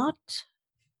I'm not,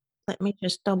 let me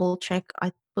just double check.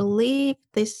 I believe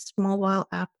this mobile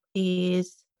app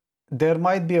is. There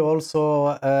might be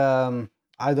also,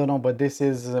 I don't know, but this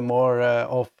is more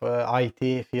of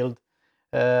IT field,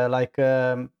 like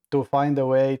to find a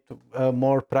way to a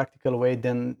more practical way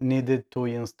than needed to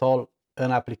install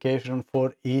an application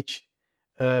for each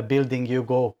building you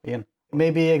go in.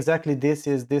 Maybe exactly this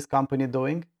is this company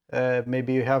doing.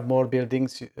 Maybe you have more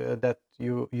buildings that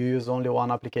you use only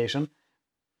one application.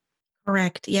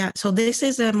 Correct. Yeah. So this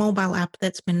is a mobile app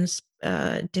that's been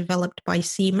developed by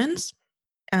Siemens.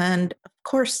 And of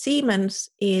course, Siemens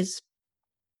is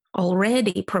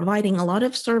already providing a lot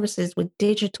of services with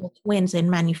digital twins in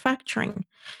manufacturing.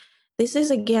 This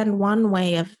is again one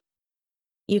way of,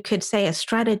 you could say, a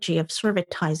strategy of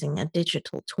servitizing a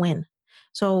digital twin.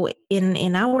 So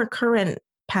in our current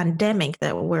pandemic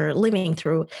that we're living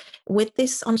through, with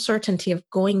this uncertainty of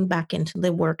going back into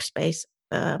the workspace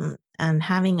and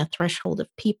having a threshold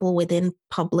of people within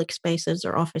public spaces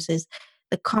or offices,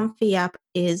 the Comfy app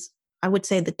is, I would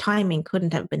say, the timing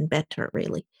couldn't have been better,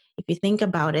 really. If you think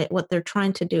about it, what they're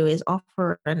trying to do is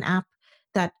offer an app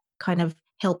that kind of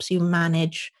helps you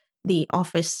manage the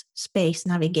office space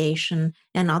navigation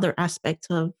and other aspects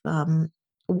of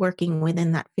working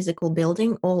within that physical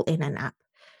building all in an app.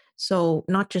 So,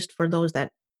 not just for those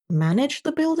that manage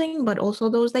the building, but also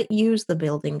those that use the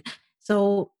building.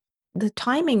 So, the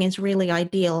timing is really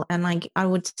ideal. And I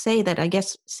would say that I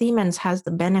guess Siemens has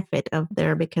the benefit of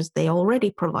there because they already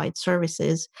provide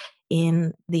services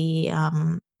in the,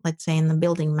 let's say, in the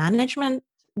building management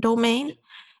domain.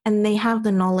 And they have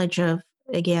the knowledge of,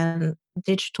 again,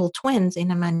 digital twins in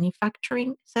a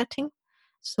manufacturing setting.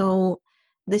 So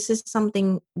this is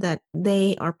something that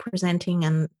they are presenting,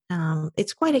 and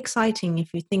it's quite exciting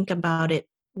if you think about it.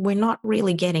 We're not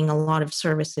really getting a lot of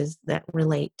services that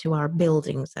relate to our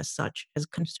buildings as such. As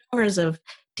consumers of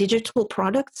digital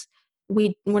products,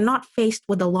 we're not faced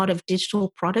with a lot of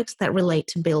digital products that relate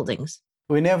to buildings.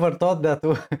 We never thought that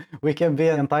we can be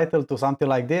entitled to something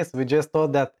like this. We just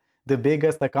thought that the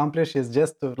biggest accomplish is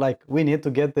just to like we need to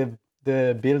get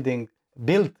the building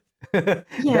built. Yeah.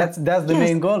 That's the Yes.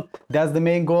 main goal. That's the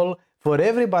main goal for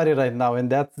everybody right now, and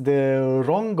that's the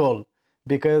wrong goal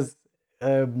because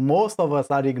most of us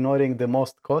are ignoring the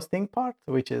most costing part,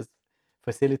 which is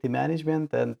facility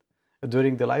management and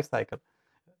during the life cycle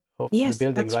of the Yes,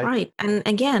 building, that's right? right. And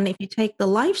again, if you take the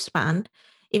lifespan,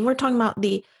 if we're talking about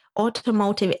the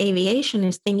automotive aviation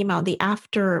is thinking about the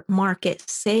aftermarket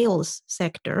sales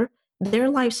sector, their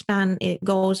lifespan it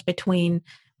goes between,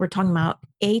 we're talking about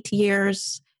 8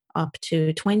 years up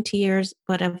to 20 years.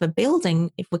 But of a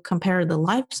building, if we compare the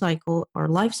life cycle or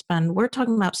lifespan, we're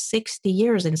talking about 60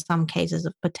 years in some cases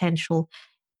of potential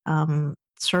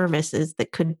services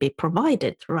that could be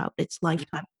provided throughout its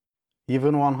lifetime.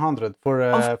 Even 100 Of for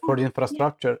the course, yeah.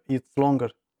 infrastructure, it's longer.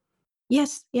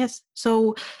 Yes, yes.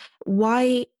 So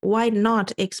why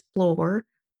not explore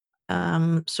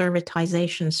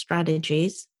servitization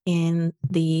strategies in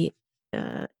the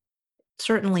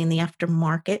certainly in the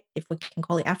aftermarket, if we can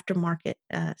call it aftermarket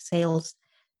sales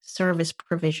service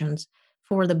provisions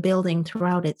for the building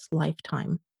throughout its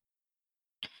lifetime.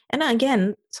 And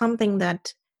again, something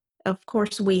that, of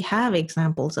course, we have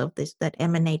examples of this that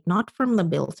emanate not from the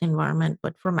built environment,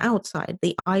 but from outside,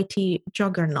 the IT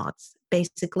juggernauts,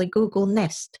 basically Google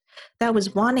Nest. That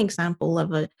was one example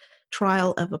of a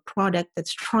trial of a product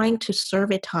that's trying to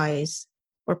servitize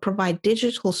or provide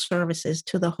digital services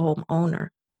to the homeowner.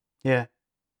 Yeah,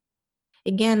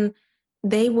 Again,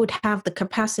 they would have the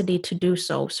capacity to do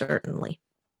so, certainly.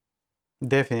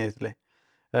 definitely.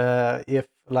 If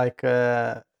like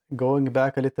going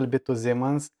back a little bit to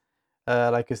Siemens,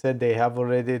 like you said, they have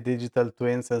already digital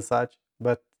twins and such.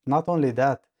 But not only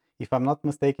that, if I'm not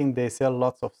mistaken, they sell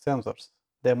lots of sensors.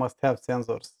 They must have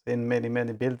sensors in many,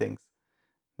 many buildings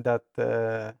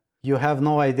that you have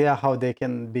no idea how they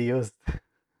can be used.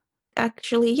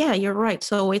 Actually, yeah, you're right.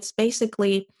 So it's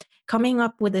basically coming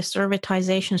up with a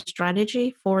servitization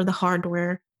strategy for the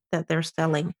hardware that they're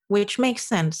selling, which makes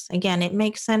sense. Again, it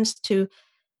makes sense to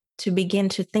begin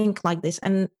to think like this.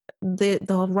 And the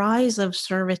rise of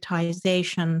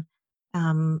servitization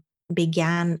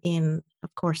began in,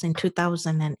 of course, in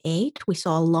 2008. We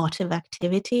saw a lot of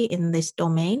activity in this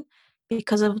domain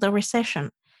because of the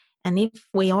recession. And if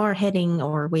we are heading,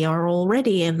 or we are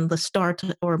already in the start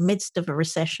or midst of a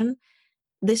recession,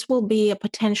 this will be a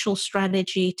potential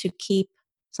strategy to keep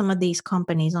some of these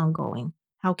companies ongoing.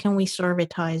 How can we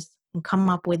servitize and come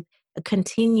up with a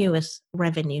continuous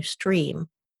revenue stream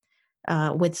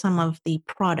with some of the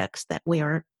products that we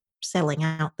are selling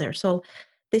out there? So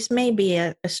this may be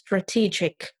a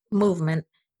strategic movement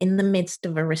in the midst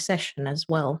of a recession as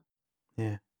well.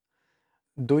 Yeah.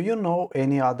 Do you know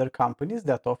any other companies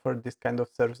that offer this kind of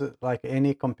services, like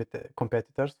any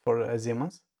competitors for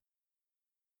Siemens?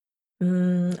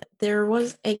 There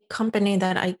was a company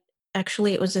that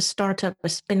it was a startup, a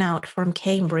spin out from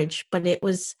Cambridge, but it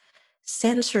was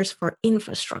sensors for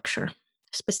infrastructure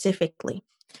specifically.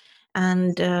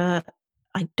 And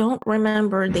I don't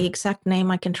remember the exact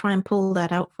name. I can try and pull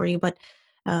that out for you, but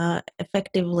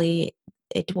effectively,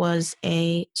 it was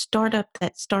a startup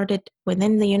that started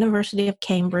within the University of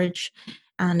Cambridge,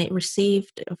 and it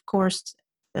received, of course,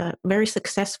 very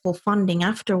successful funding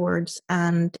afterwards.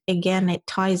 And again, it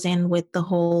ties in with the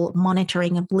whole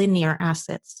monitoring of linear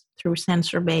assets through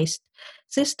sensor based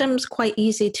systems, quite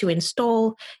easy to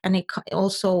install. And it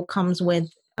also comes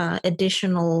with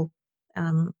additional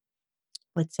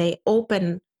let's say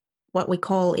open, what we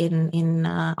call in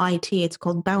IT, it's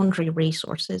called boundary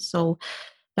resources. So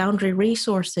boundary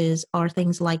resources are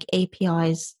things like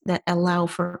APIs that allow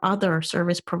for other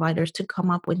service providers to come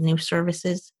up with new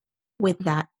services with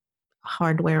that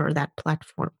hardware or that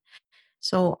platform.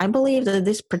 So I believe that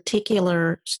this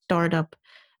particular startup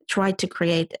tried to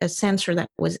create a sensor that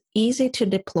was easy to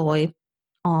deploy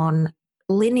on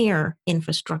linear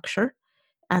infrastructure,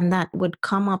 and that would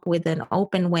come up with an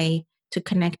open way to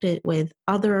connect it with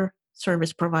other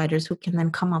service providers who can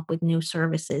then come up with new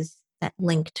services that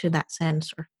link to that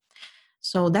sensor.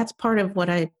 So that's part of what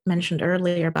I mentioned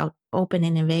earlier about open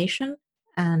innovation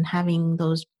and having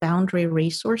those boundary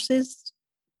resources.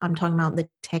 I'm talking about the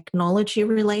technology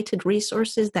related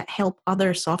resources that help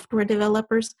other software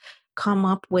developers come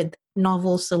up with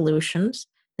novel solutions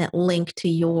that link to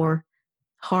your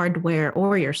hardware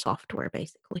or your software,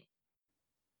 basically.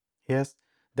 Yes,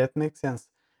 that makes sense.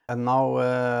 And now,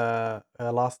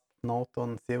 a last note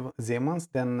on Siemens,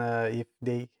 then if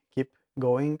they keep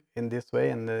going in this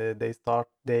way and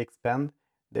they expand,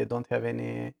 they don't have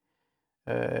any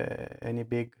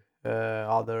big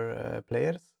other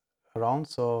players around.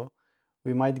 So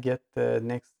we might get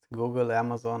next Google,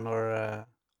 Amazon, or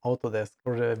Autodesk,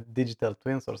 or digital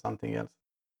twins or something else.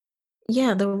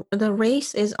 Yeah, the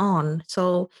race is on.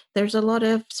 So there's a lot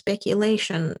of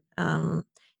speculation.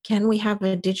 Can we have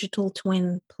a digital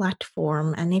twin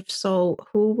platform? And if so,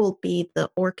 who will be the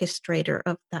orchestrator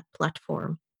of that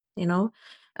platform? You know,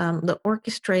 the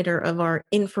orchestrator of our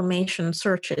information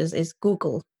searches is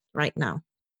Google right now.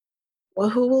 Well,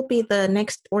 who will be the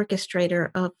next orchestrator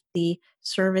of the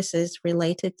services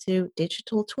related to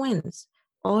digital twins?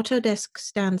 Autodesk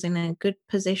stands in a good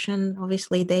position.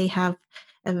 Obviously, they have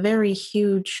a very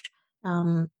huge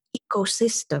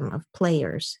ecosystem of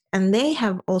players. And they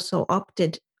have also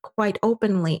opted quite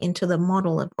openly into the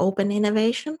model of open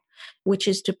innovation, which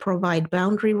is to provide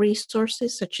boundary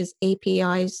resources such as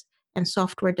APIs and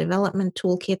software development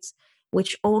toolkits,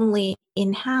 which only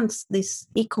enhance this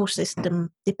ecosystem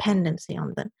dependency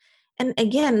on them. And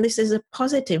again, this is a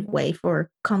positive way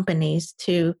for companies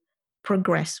to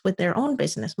progress with their own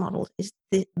business models, is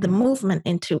the movement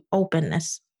into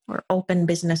openness or open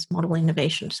business model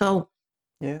innovation. So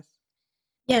Yes.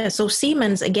 yeah, so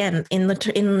Siemens again,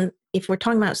 if we're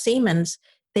talking about Siemens,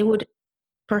 they would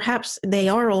perhaps they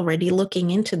are already looking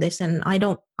into this, and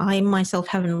I myself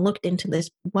haven't looked into this,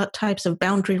 what types of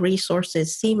boundary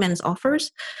resources Siemens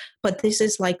offers, but this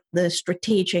is like the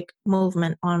strategic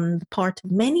movement on the part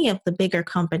of many of the bigger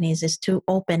companies, is to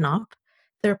open up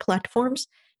their platforms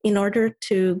in order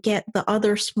to get the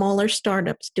other smaller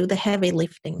startups do the heavy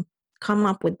lifting, come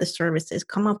up with the services,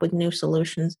 come up with new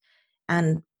solutions,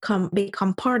 and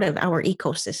become part of our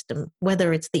ecosystem,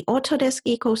 whether it's the Autodesk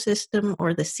ecosystem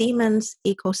or the Siemens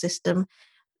ecosystem.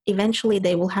 Eventually,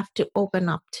 they will have to open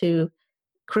up to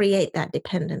create that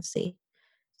dependency.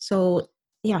 So,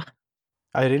 yeah.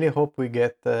 I really hope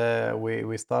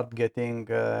we start getting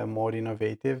more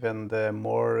innovative and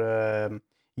more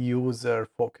user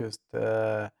focused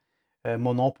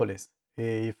monopolies,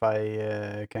 if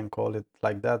I can call it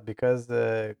like that, because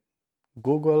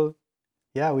Google,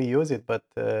 yeah, we use it, but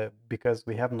because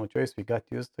we have no choice, we got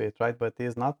used to it, right? But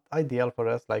it's not ideal for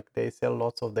us. Like, they sell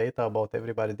lots of data about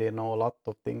everybody. They know a lot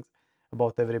of things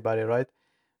about everybody, right?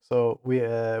 So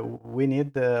we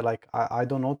need like I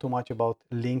don't know too much about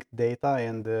linked data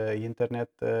and Internet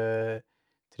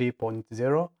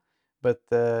 3.0, but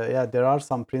yeah, there are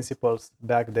some principles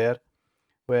back there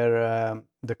where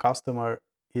the customer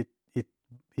it it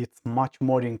it's much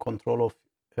more in control of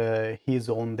his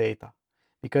own data,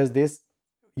 because this,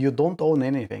 you don't own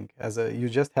anything as a, you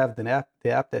just have the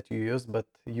app that you use, but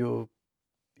you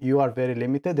are very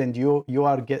limited, and you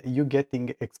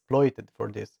getting exploited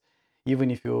for this,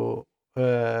 even if you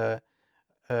uh,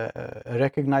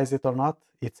 recognize it or not,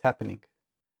 it's happening.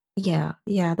 Yeah,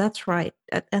 that's right.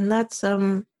 And that's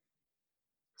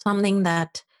something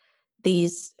that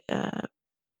these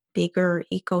bigger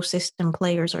ecosystem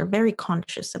players are very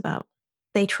conscious about.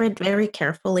 They tread very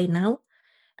carefully now,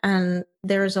 and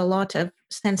there's a lot of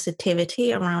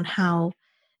sensitivity around how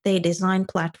they design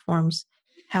platforms,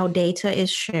 how data is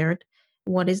shared,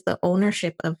 what is the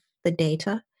ownership of the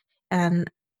data, and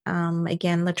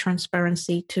again, the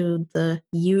transparency to the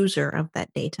user of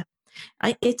that data.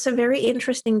 It's a very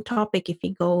interesting topic if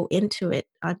you go into it.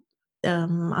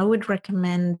 I would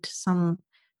recommend some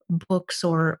books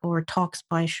or talks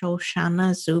by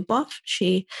Shoshana Zuboff.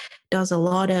 She does a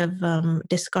lot of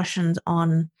discussions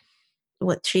on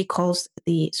what she calls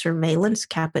the surveillance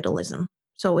capitalism.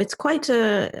 So it's quite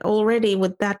already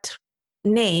with that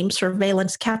name,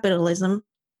 surveillance capitalism.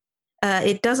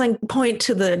 It doesn't point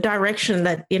to the direction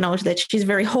that that she's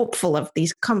very hopeful of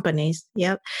these companies.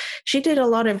 Yeah, she did a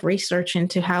lot of research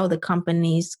into how the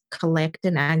companies collect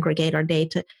and aggregate our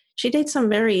data. She did some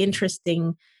very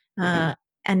interesting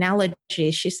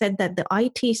analogies. She said that the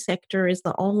IT sector is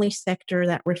the only sector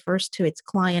that refers to its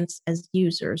clients as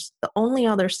users. The only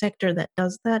other sector that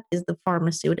does that is the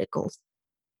pharmaceuticals.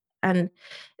 And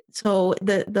so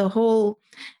the whole,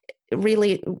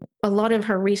 really, a lot of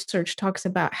her research talks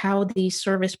about how these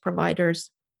service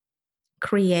providers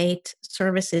create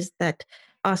services that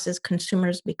us as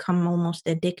consumers become almost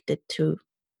addicted to,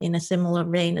 in a similar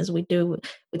vein as we do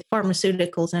with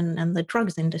pharmaceuticals and the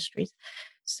drugs industries.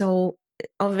 So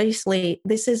obviously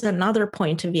this is another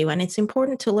point of view, and it's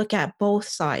important to look at both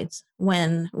sides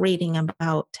when reading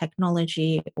about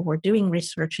technology or doing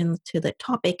research into the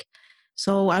topic.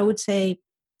 So I would say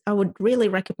I would really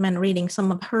recommend reading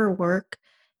some of her work.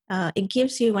 It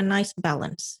gives you a nice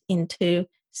balance into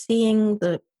seeing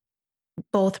the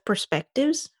both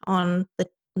perspectives on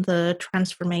the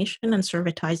transformation and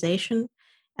servitization,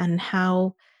 and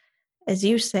how, as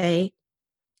you say,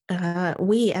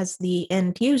 we as the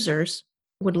end users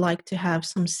would like to have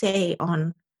some say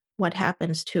on what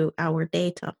happens to our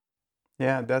data.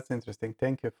 Yeah, that's interesting.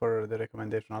 Thank you for the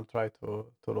recommendation. I'll try to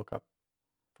look up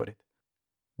for it.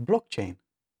 Blockchain.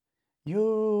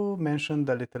 You mentioned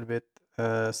a little bit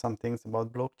some things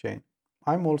about blockchain.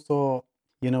 I'm also,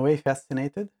 in a way,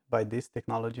 fascinated by this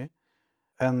technology.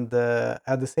 And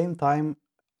at the same time,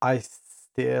 I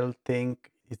still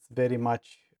think it's very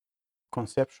much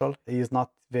conceptual. It is not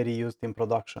very used in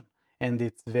production. And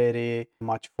it's very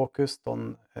much focused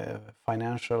on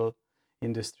financial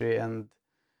industry. And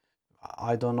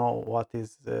I don't know what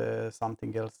is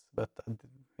something else. But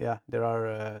yeah, there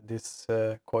are these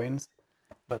coins.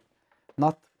 But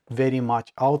not very much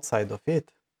outside of it,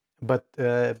 but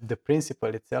the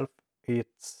principle itself,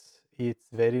 it's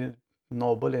very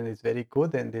noble and it's very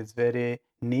good and it's very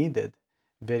needed,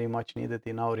 very much needed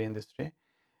in our industry,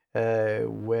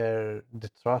 where the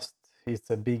trust is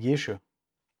a big issue.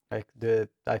 Like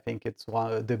I think it's one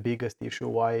of the biggest issue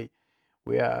why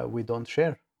we don't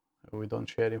share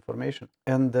information,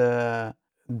 and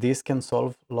this can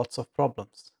solve lots of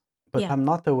problems. But Yeah. I'm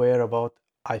not aware about.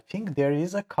 I think there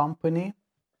is a company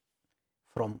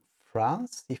from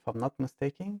France, if I'm not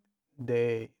mistaken.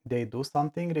 They do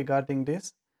something regarding this,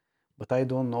 but I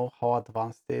don't know how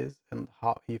advanced it is and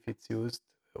how if it's used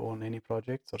on any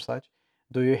projects or such.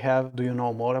 Do you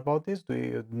know more about this? Do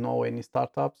you know any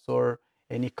startups or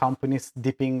any companies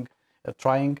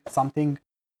trying something?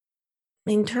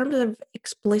 In terms of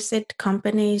explicit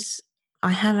companies,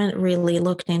 I haven't really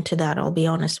looked into that, I'll be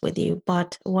honest with you. But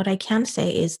what I can say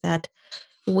is that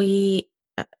we,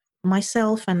 uh,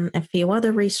 myself and a few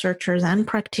other researchers and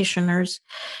practitioners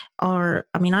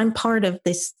I'm part of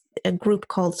this a group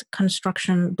called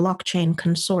Construction Blockchain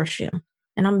Consortium.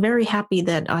 And I'm very happy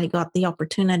that I got the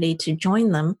opportunity to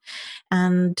join them.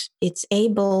 And it's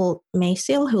Abel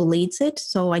Maysil who leads it.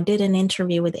 So I did an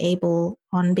interview with Abel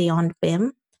on Beyond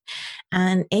BIM.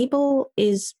 And Abel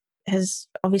has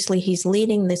obviously he's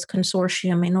leading this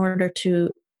consortium in order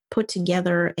to put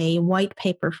together a white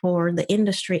paper for the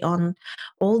industry on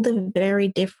all the very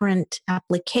different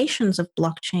applications of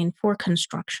blockchain for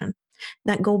construction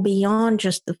that go beyond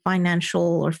just the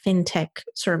financial or fintech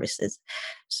services.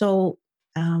 So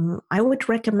I would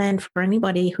recommend for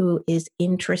anybody who is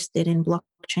interested in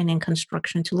blockchain and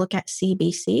construction to look at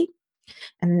CBC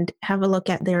and have a look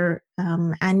at their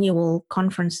annual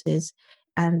conferences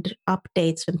and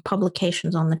updates and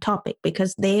publications on the topic,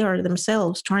 because they are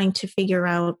themselves trying to figure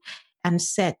out and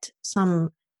set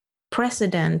some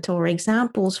precedent or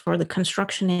examples for the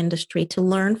construction industry to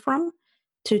learn from,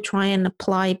 to try and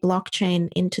apply blockchain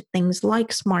into things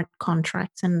like smart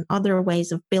contracts and other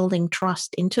ways of building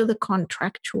trust into the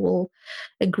contractual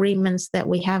agreements that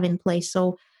we have in place.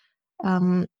 So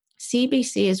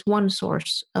CBC is one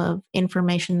source of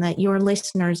information that your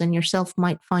listeners and yourself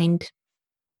might find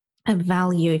of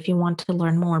value if you want to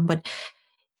learn more. But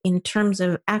in terms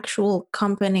of actual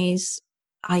companies,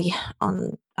 I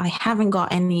haven't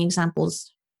got any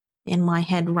examples in my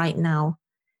head right now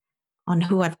on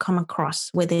who I've come across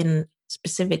within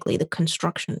specifically the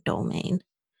construction domain.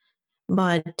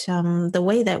 But the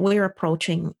way that we're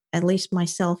approaching, at least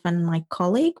myself and my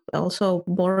colleague, also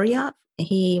Boria,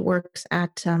 he works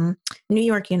at New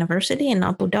York University in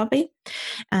Abu Dhabi,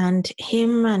 and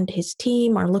him and his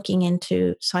team are looking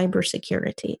into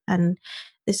cybersecurity. And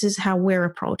this is how we're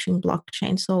approaching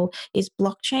blockchain. So, is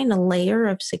blockchain a layer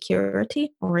of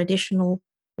security or additional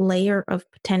layer of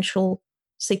potential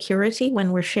security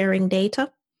when we're sharing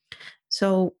data?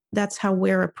 So that's how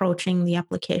we're approaching the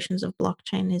applications of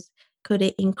blockchain. Is could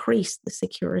it increase the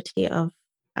security of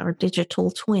our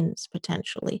digital twins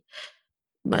potentially?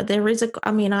 But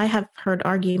I have heard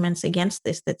arguments against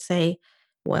this that say,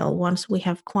 well, once we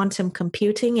have quantum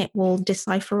computing, it will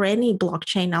decipher any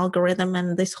blockchain algorithm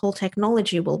and this whole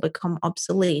technology will become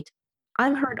obsolete.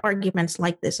 I've heard arguments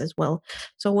like this as well.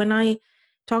 So when I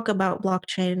talk about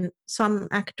blockchain, some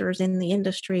actors in the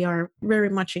industry are very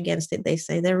much against it. They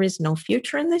say there is no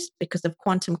future in this because of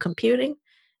quantum computing.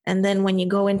 And then when you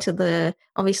go into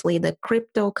obviously the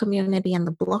crypto community and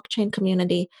the blockchain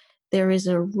community, there is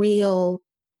a real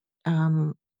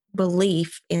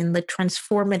belief in the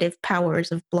transformative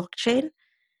powers of blockchain.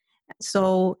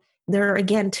 So there are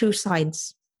again two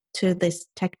sides to this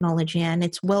technology, and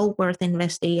it's well worth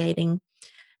investigating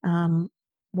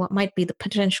what might be the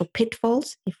potential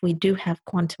pitfalls if we do have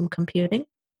quantum computing.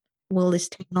 Will this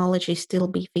technology still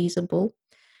be feasible?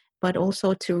 But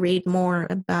also to read more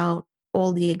about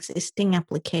all the existing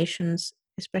applications,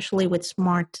 especially with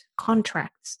smart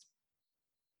contracts.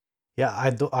 Yeah,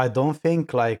 I don't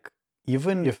think like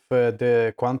even if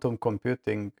the quantum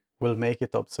computing will make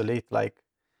it obsolete, like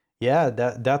yeah,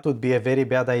 that would be a very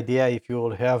bad idea if you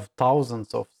will have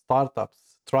thousands of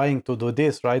startups trying to do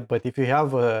this, right? But if you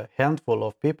have a handful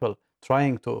of people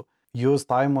trying to use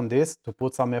time on this, to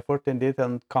put some effort in it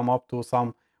and come up to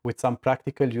some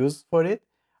practical use for it,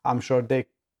 I'm sure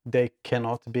they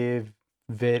cannot be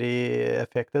very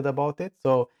affected about it.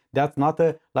 So that's not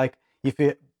a like if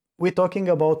we're talking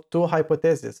about two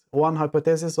hypotheses, one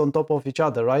hypothesis on top of each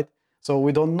other, right? So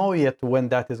we don't know yet when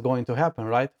that is going to happen,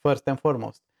 right? First and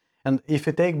foremost. And if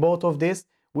you take both of these,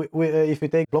 if you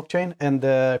take blockchain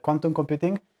and quantum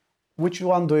computing, which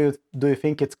one do you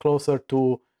think it's closer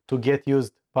to get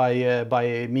used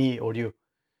by me or you?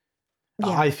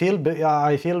 Yeah. I feel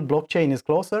blockchain is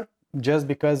closer just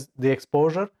because the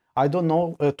exposure. I don't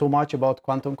know too much about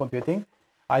quantum computing.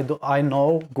 I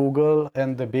know Google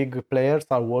and the big players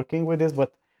are working with this,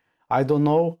 but I don't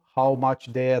know how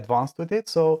much they advanced with it.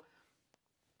 So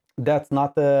that's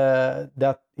not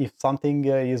that if something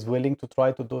is willing to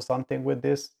try to do something with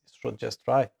this, should just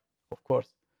try, of course.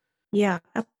 Yeah.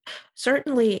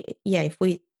 Certainly, yeah, if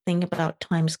we think about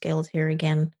timescales here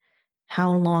again,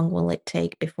 how long will it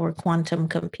take before quantum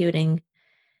computing,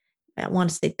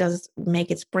 once it does make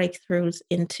its breakthroughs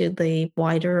into the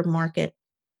wider market,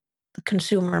 the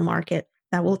consumer market,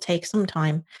 that will take some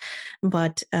time.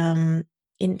 But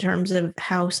in terms of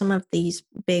how some of these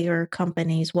bigger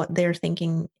companies, what they're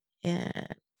thinking uh,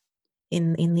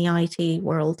 in the IT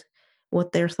world,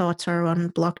 what their thoughts are on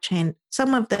blockchain,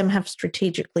 some of them have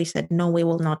strategically said, no, we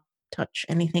will not touch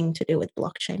anything to do with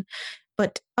blockchain.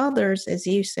 But others, as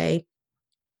you say,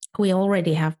 we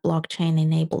already have blockchain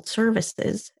enabled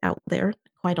services out there,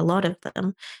 quite a lot of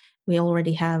them. We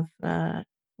already have,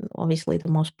 obviously,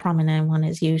 the most prominent one,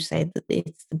 as you say,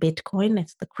 it's the Bitcoin,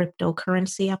 it's the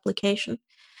cryptocurrency application.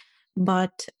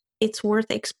 But it's worth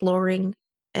exploring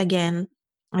again.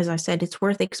 As I said, it's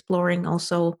worth exploring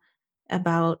also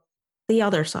about the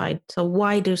other side. So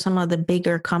why do some of the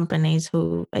bigger companies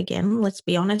who, again, let's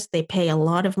be honest, they pay a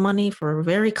lot of money for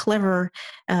very clever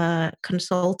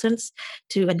consultants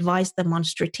to advise them on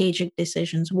strategic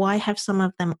decisions, why have some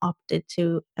of them opted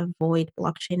to avoid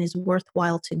blockchain is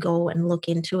worthwhile to go and look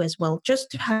into as well,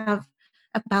 just to have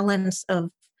a balance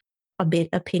of a bit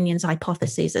opinions,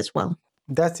 hypotheses as well.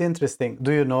 That's interesting.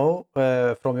 Do you know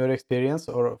from your experience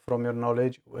or from your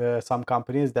knowledge some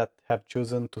companies that have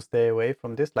chosen to stay away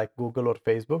from this, like Google or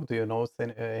Facebook? Do you know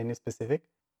any specific?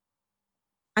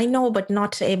 I know, but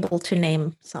not able to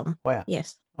name some. Oh, yeah.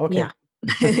 Yes. Okay. Yeah.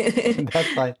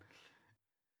 That's fine.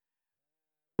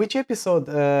 Which episode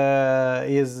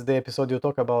is the episode you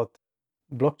talk about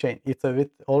blockchain? It's a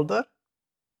bit older?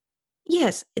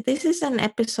 Yes, this is an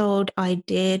episode I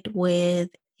did with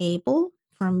Abel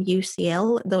from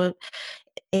UCL. The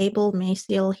Abel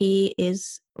Maciel, he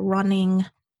is running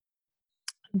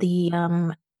the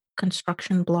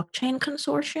construction blockchain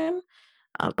consortium.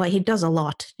 But he does a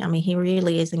lot. I mean, he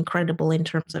really is incredible in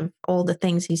terms of all the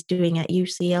things he's doing at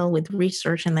UCL with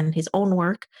research and then his own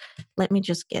work. Let me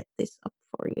just get this up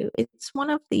for you. It's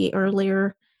one of the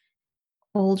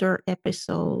older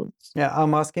episodes. Yeah,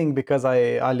 I'm asking because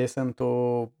I listened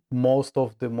to most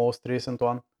of the most recent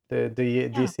one, the Yeah.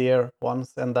 this year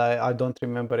ones, and I don't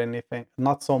remember anything,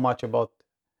 not so much about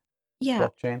Yeah.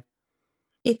 blockchain.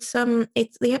 It's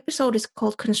the episode is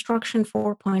called Construction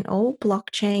 4.0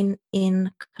 Blockchain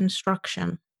in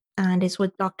Construction, and it's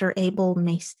with Dr. Abel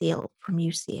Maciel from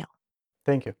UCL.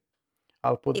 Thank you.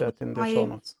 I'll put It was that in the show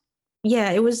notes. Yeah,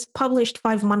 it was published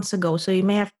 5 months ago, so you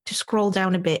may have to scroll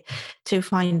down a bit to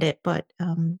find it. But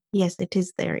yes, it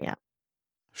is there. Yeah.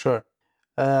 Sure.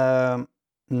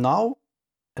 Now,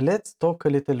 let's talk a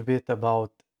little bit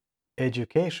about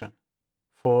education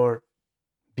for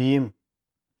BIM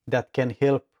that can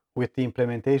help with the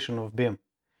implementation of BIM.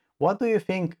 What do you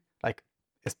think, like,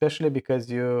 especially because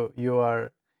you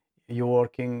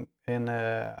working in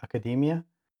academia,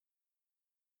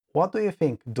 what do you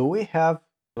think? Do we have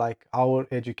like our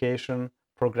education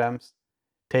programs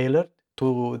tailored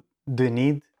to the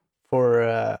need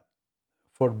for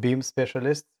BIM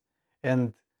specialists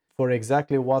and for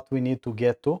exactly what we need to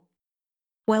get to?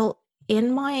 Well,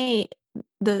 in my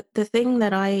the thing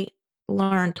that I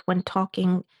learned when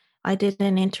talking, I did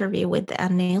an interview with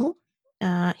Anil.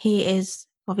 He is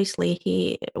obviously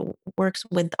he works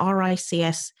with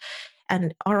RICS,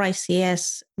 and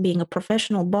RICS being a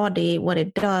professional body, what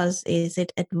it does is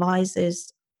it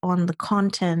advises on the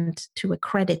content to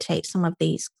accreditate some of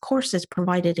these courses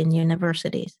provided in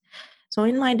universities. So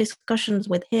in my discussions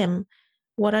with him,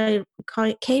 what I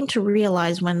came to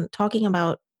realize when talking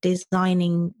about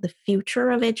designing the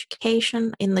future of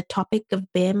education in the topic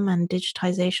of BIM and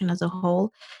digitization as a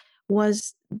whole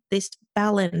was this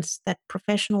balance that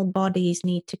professional bodies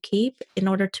need to keep in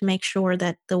order to make sure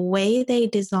that the way they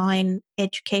design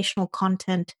educational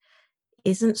content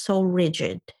isn't so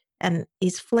rigid and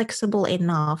is flexible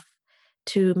enough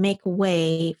to make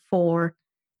way for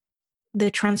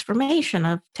the transformation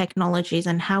of technologies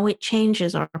and how it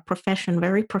changes our profession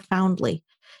very profoundly.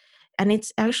 And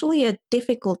it's actually a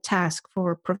difficult task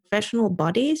for professional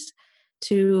bodies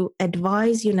to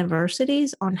advise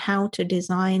universities on how to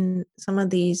design some of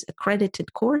these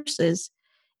accredited courses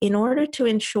in order to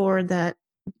ensure that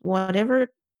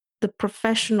whatever the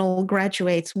professional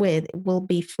graduates with will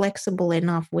be flexible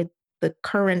enough with the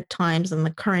current times and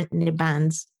the current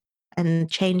demands and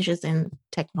changes in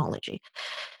technology.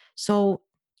 So,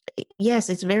 yes,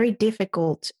 it's very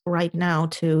difficult right now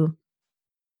to,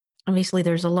 obviously,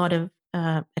 there's a lot of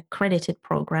accredited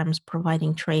programs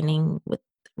providing training with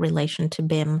relation to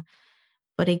BIM.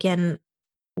 But again,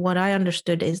 what I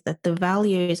understood is that the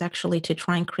value is actually to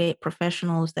try and create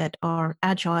professionals that are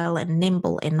agile and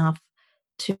nimble enough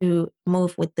to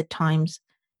move with the times,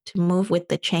 to move with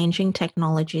the changing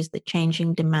technologies, the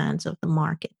changing demands of the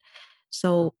market.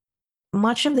 So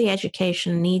much of the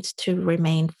education needs to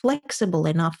remain flexible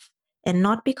enough and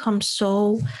not become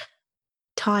so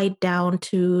tied down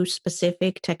to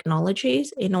specific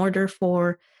technologies in order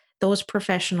for those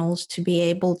professionals to be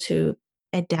able to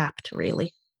adapt,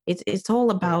 really. It's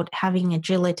all about having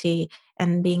agility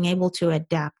and being able to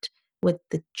adapt with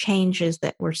the changes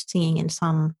that we're seeing in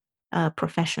some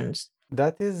professions.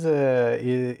 That is,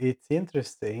 it's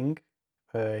interesting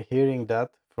hearing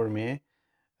that for me,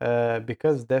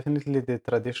 because definitely the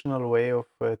traditional way of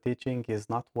teaching is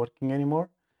not working anymore,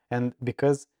 and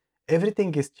because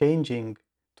everything is changing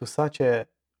to such a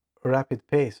rapid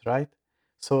pace, right?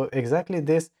 So exactly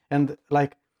this, and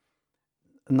like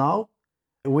now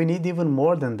we need even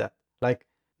more than that. Like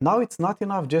now it's not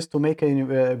enough just to make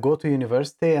go to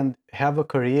university and have a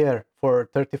career for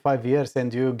 35 years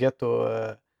and you get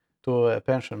to a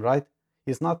pension, right?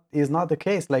 It's not the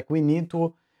case. Like we need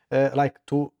to like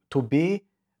to be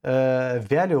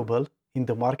valuable in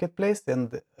the marketplace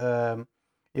and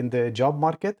in the job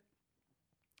market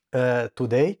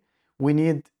today. We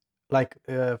need like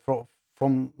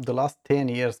from the last 10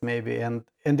 years maybe, and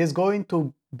it's going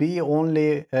to be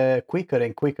only quicker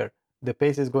and quicker. The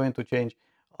pace is going to change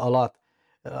a lot.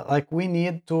 Like we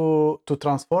need to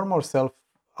transform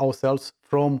ourselves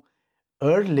from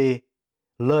early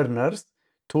learners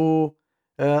to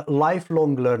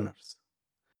lifelong learners.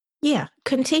 Yeah,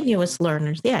 continuous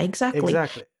learners. Yeah, exactly.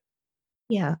 Exactly.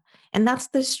 Yeah. And that's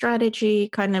the strategy,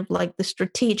 kind of like the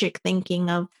strategic thinking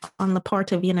of on the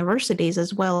part of universities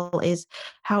as well, is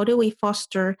how do we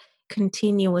foster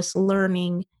continuous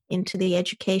learning into the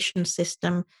education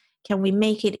system? Can we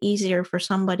make it easier for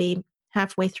somebody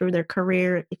halfway through their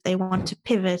career if they want to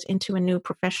pivot into a new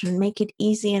profession, make it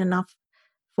easy enough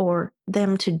for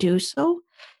them to do so,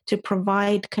 to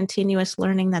provide continuous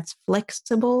learning that's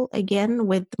flexible, again,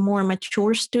 with more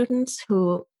mature students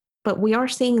who, but we are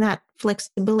seeing that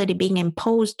flexibility being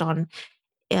imposed on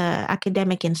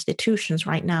academic institutions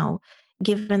right now,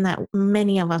 given that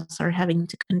many of us are having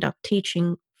to conduct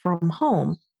teaching from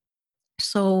home.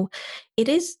 So it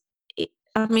is,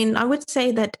 I mean, I would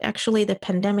say that actually the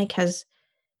pandemic has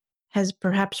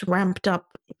perhaps ramped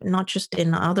up, not just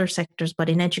in other sectors, but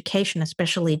in education,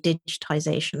 especially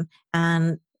digitization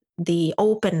and the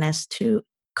openness to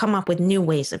come up with new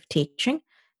ways of teaching,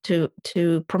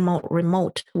 to promote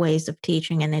remote ways of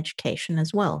teaching and education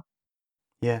as well.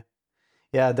 Yeah.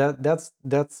 Yeah, that's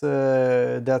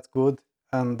good.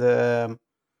 And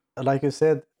like you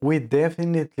said, we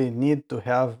definitely need to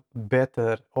have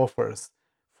better offers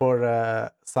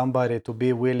for somebody to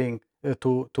be willing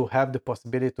to have the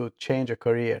possibility to change a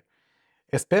career,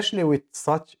 especially with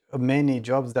such many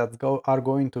jobs that are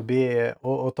going to be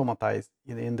automatized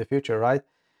in the future, right?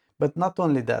 But not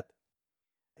only that,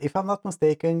 if I'm not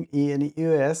mistaken, in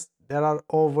US there are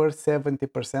over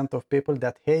 70% of people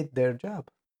that hate their job,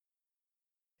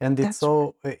 and That's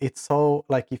it's so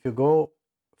like if you go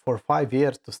for 5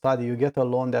 years to study, you get a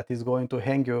loan that is going to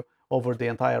hang you over the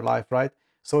entire life, right?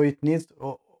 So it needs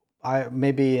I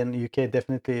maybe in UK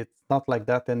definitely it's not like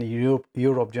that, and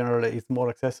Europe generally is more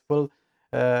accessible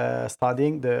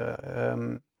studying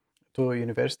the to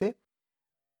university.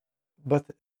 But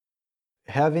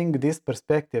having this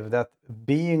perspective that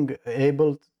being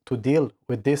able to deal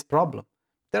with this problem,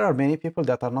 there are many people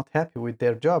that are not happy with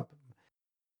their job.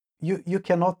 You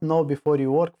cannot know before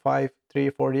you work 5 3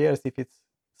 4 years if it's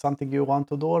something you want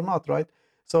to do or not, right?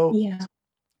 So yeah.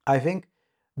 I think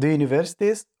the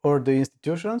universities or the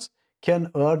institutions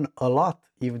can earn a lot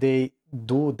if they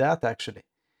do that actually,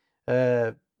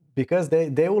 uh, because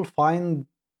they will find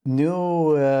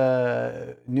new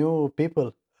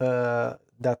people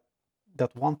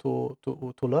that want to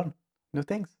learn new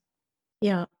things.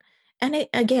 Yeah. And it,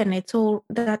 again, it's all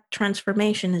that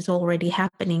transformation is already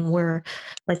happening where,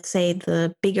 let's say,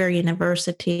 the bigger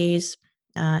universities,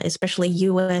 especially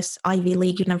US Ivy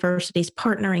League universities,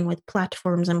 partnering with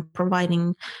platforms and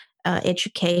providing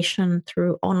education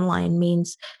through online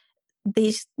means,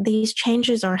 these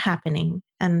changes are happening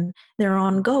and they're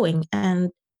ongoing,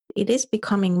 and it is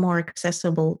becoming more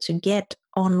accessible to get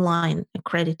online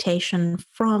accreditation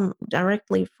from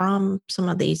directly from some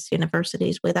of these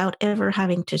universities without ever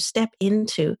having to step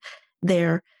into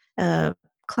their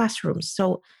classrooms.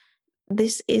 So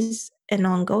this is an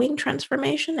ongoing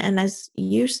transformation. And as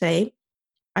you say,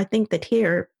 I think that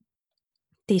here,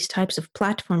 these types of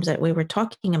platforms that we were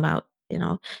talking about,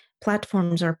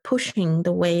 platforms are pushing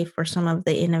the way for some of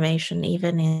the innovation,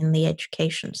 even in the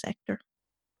education sector.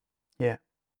 Yeah.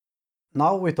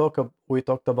 Now we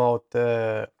talked about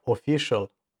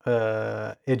official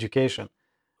education.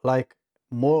 Like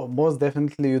most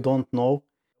definitely, you don't know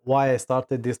why I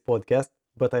started this podcast,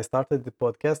 but I started the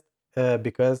podcast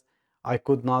because I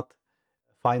could not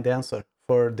find answer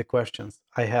for the questions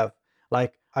I have.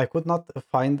 Like I could not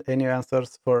find any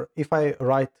answers for if I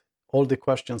write all the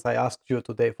questions I asked you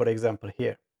today, for example,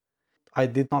 here. I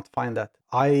did not find that.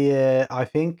 I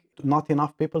think not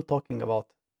enough people talking about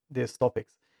these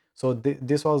topics. So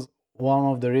this was one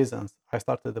of the reasons I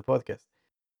started the podcast.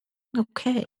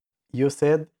 Okay. You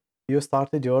said you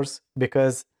started yours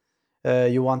because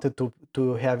you wanted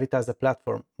to have it as a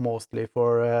platform mostly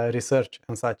for research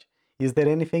and such. Is there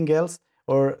anything else,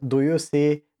 or do you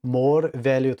see more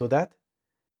value to that?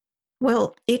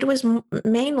 Well, it was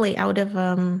mainly out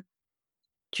of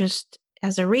just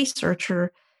as a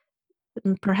researcher,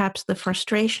 perhaps the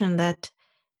frustration that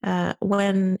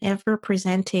whenever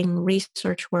presenting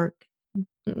research work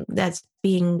that's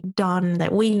being done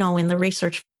that we know in the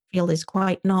research field is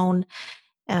quite known,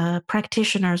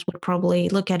 practitioners would probably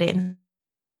look at it and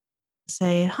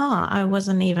say, I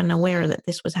wasn't even aware that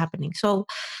this was happening. So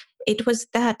it was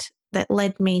that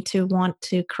led me to want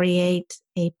to create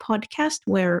a podcast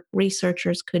where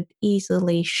researchers could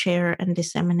easily share and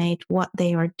disseminate what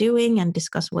they are doing and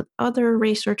discuss what other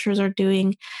researchers are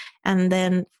doing. And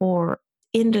then for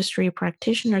industry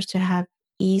practitioners to have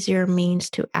easier means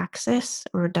to access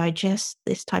or digest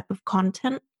this type of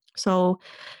content. So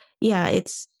yeah,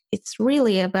 it's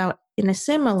really about, in a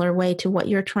similar way to what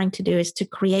you're trying to do, is to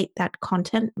create that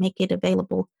content, make it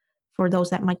available for those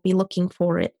that might be looking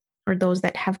for it, or those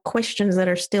that have questions that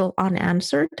are still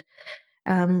unanswered.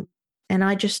 Um, and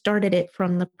I just started it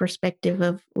from the perspective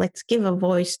of, let's give a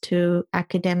voice to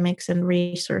academics and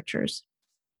researchers.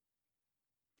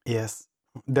 Yes,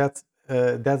 that's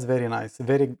very nice.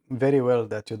 Very well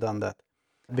that you done that.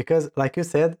 Because like you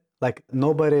said, like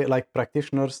nobody, like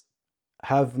practitioners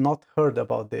have not heard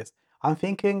about this. I'm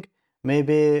thinking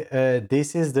maybe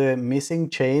this is the missing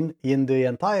chain in the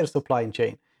entire supply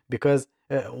chain, because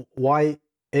why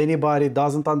anybody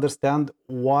doesn't understand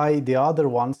why the other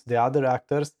ones, the other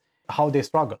actors, how they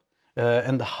struggle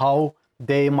and how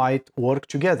they might work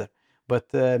together.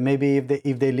 But maybe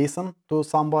if they listen to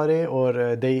somebody,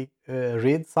 or they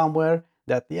read somewhere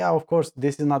that, yeah, of course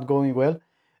this is not going well,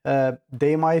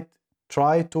 they might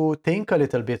try to think a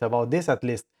little bit about this at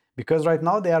least, because right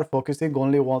now they are focusing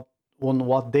only on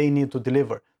what they need to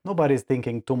deliver. Nobody's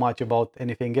thinking too much about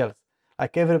anything else.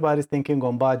 Like everybody's thinking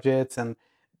on budgets and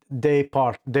their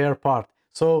part.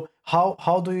 So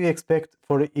how do you expect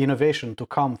for innovation to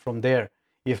come from there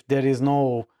if there is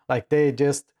no, like, they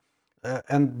just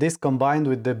and this combined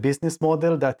with the business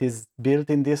model that is built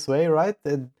in this way, right?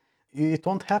 It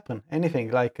won't happen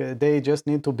anything. Like they just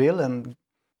need to build and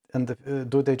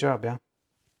do their job. Yeah.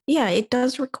 Yeah, it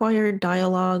does require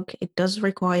dialogue. It does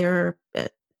require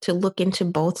to look into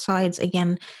both sides.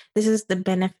 Again, this is the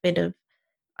benefit of,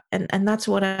 and that's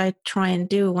what I try and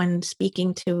do when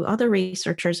speaking to other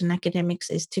researchers and academics,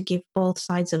 is to give both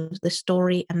sides of the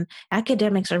story. And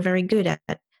academics are very good at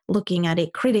looking at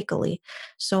it critically.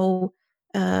 So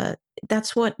uh,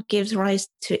 that's what gives rise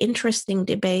to interesting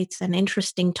debates and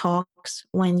interesting talks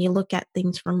when you look at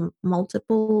things from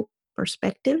multiple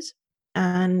perspectives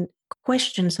and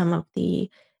question some of the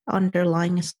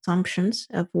underlying assumptions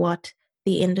of what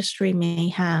the industry may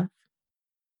have.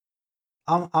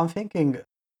 I'm thinking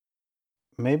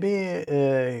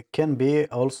maybe can be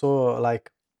also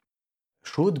like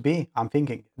should be. I'm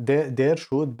thinking there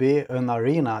should be an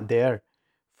arena there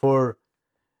for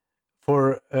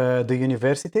the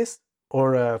universities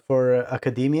or for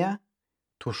academia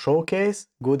to showcase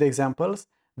good examples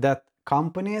that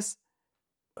companies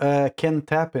can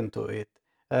tap into it.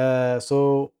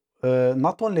 So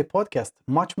not only podcast,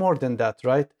 much more than that,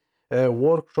 right?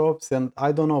 Workshops and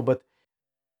I don't know, but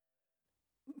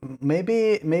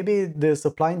maybe the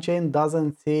supply chain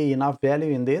doesn't see enough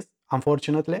value in this,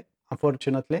 unfortunately.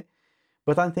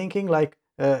 But I'm thinking like,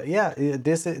 yeah,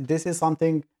 this is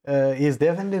something is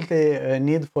definitely a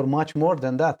need for much more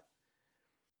than that.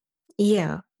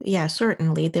 Yeah,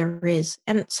 certainly there is.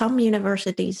 And some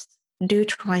universities do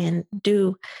try and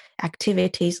do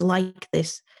activities like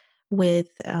this with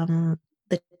the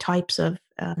types of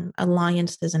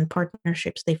alliances and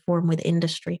partnerships they form with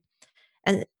industry.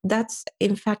 And that's,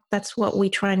 in fact, that's what we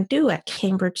try and do at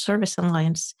Cambridge Service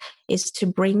Alliance, is to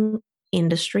bring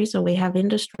industry. So we have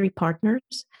industry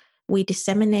partners. We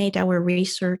disseminate our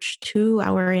research to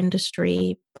our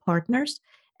industry partners,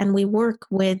 and we work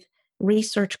with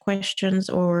research questions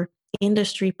or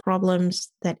industry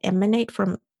problems that emanate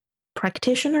from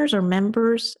practitioners or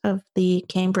members of the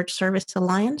Cambridge Service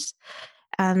Alliance,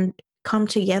 and come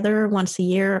together once a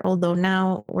year, although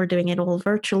now we're doing it all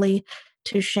virtually,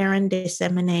 to share and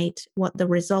disseminate what the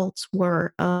results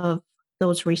were of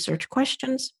those research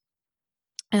questions.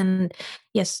 And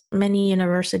yes, many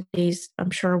universities,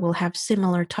 I'm sure, will have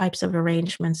similar types of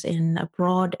arrangements in a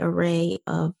broad array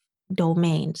of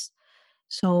domains.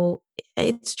 So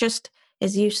it's just,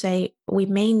 as you say, we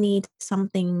may need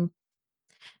something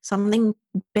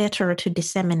better to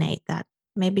disseminate that.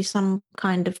 Maybe some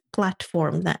kind of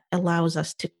platform that allows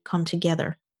us to come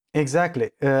together.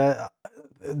 Exactly.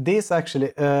 This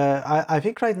actually, I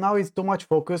think right now it's too much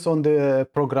focus on the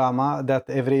programma that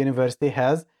every university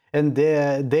has, and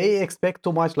they expect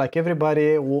too much. Like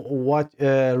everybody what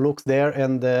looks there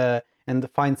and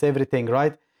finds everything,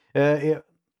 right? Yeah,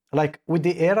 like with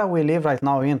the era we live right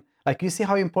now in, like you see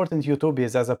how important YouTube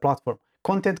is as a platform.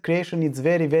 Content creation is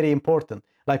very very important.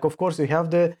 Like of course you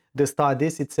have the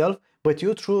studies itself, but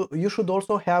you should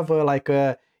also have like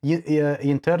a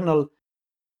internal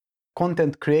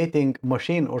content creating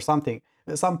machine or something,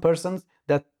 some persons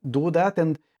that do that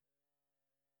and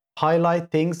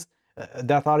highlight things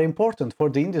that are important for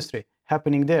the industry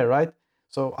happening there, right?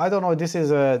 So I don't know, this is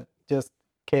just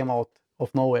came out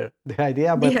of nowhere, the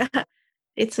idea, but Yeah,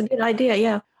 it's a good idea.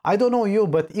 Yeah. I don't know you,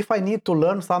 but if I need to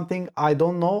learn something I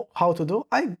don't know how to do,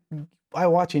 I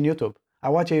watch in YouTube. I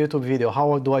watch a YouTube video.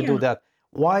 How do I do Yeah. that?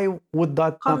 Why would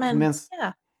that not Comment. means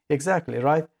Yeah. exactly,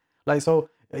 right? Like so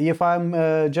if I'm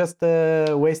just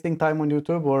wasting time on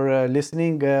YouTube or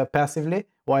listening passively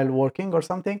while working or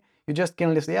something, you just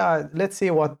can listen. Yeah, let's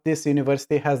see what this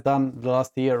university has done the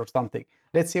last year or something.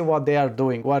 Let's see what they are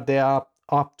doing, what they are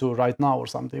up to right now or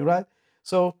something, right?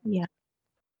 So Yeah.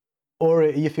 or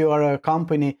if you are a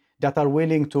company that are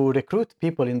willing to recruit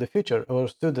people in the future or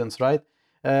students, right?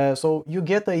 So you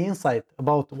get an insight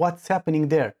about what's happening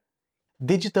there.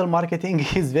 Digital marketing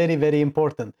is very very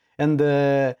important, and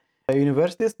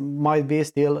universities might be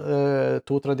still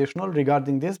too traditional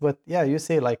regarding this, but yeah, you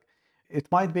see, like it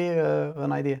might be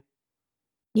an idea.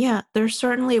 Yeah. There's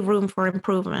certainly room for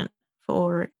improvement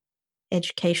for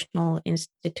educational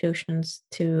institutions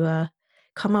to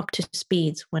come up to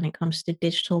speeds when it comes to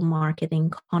digital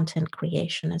marketing, content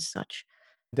creation, as such.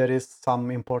 There is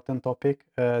some important topic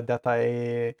that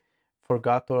I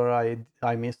forgot or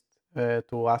I missed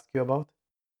to ask you about.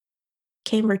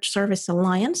 Cambridge Service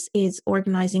Alliance is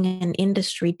organizing an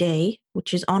industry day,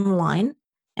 which is online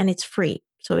and it's free.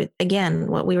 So, again,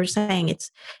 what we were saying,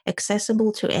 it's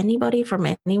accessible to anybody from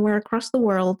anywhere across the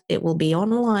world. It will be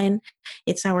online.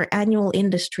 It's our annual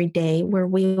industry day where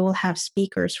we will have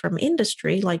speakers from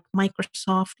industry like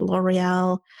Microsoft,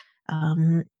 L'Oreal,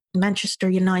 um, Manchester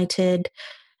United,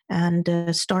 and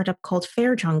a startup called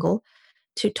Fair Jungle,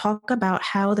 to talk about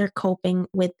how they're coping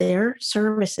with their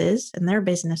services and their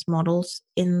business models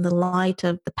in the light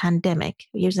of the pandemic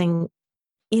using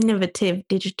innovative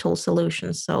digital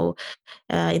solutions. So,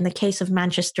 in the case of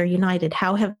Manchester United,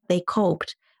 how have they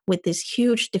coped with this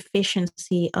huge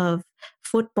deficiency of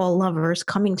football lovers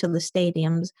coming to the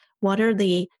stadiums? What are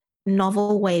the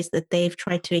novel ways that they've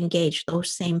tried to engage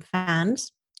those same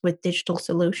fans with digital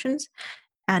solutions?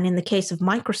 And in the case of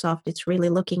Microsoft, it's really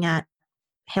looking at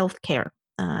healthcare,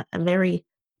 a very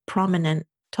prominent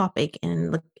topic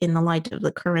in the light of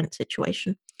the current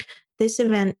situation. This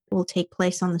event will take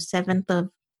place on the 7th of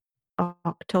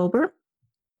October.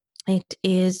 It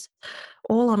is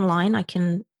all online. I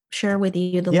can share with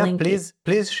you the Yeah, link.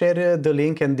 please share the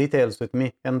link and details with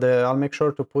me, and I'll make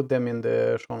sure to put them in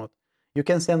the show note. You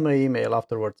can send me email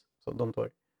afterwards, so don't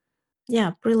worry.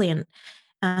 Yeah, brilliant.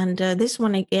 And this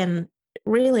one, again,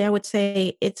 really, I would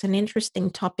say it's an interesting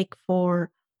topic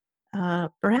for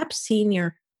perhaps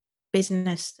senior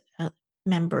business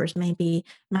members, maybe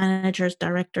managers,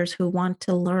 directors who want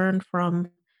to learn from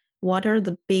what are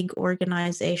the big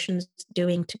organizations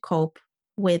doing to cope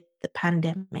with the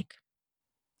pandemic.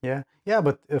 Yeah, yeah,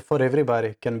 but for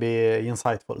everybody can be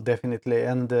insightful, definitely,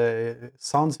 and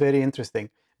sounds very interesting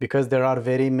because there are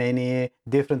very many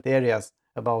different areas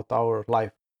about our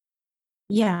life.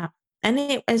 Yeah.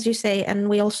 And as you say, and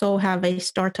we also have a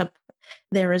startup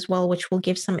there as well, which will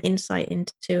give some insight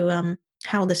into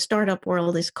how the startup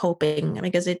world is coping,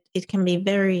 because it can be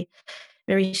very,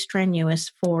 very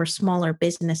strenuous for smaller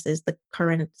businesses, the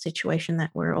current situation that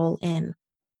we're all in.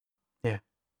 Yeah,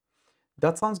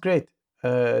 that sounds great.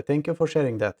 Thank you for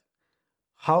sharing that.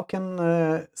 How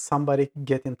can somebody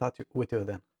get in touch with you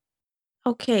then?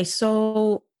 Okay,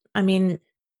 so I mean,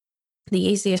 the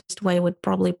easiest way would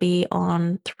probably be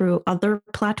on through other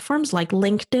platforms like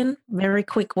LinkedIn. Very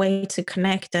quick way to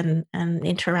connect and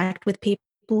interact with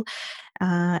people.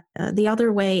 The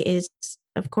other way is,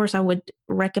 of course, I would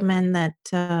recommend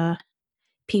that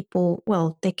people,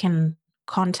 well, they can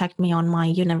contact me on my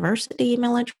university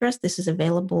email address. This is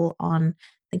available on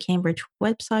the Cambridge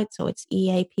website. So it's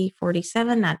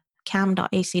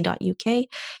eap47@cam.ac.uk. If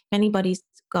anybody's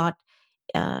got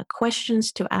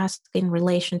questions to ask in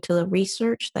relation to the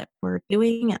research that we're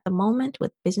doing at the moment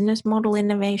with business model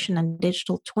innovation and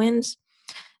digital twins.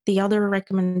 The other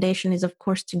recommendation is, of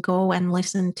course, to go and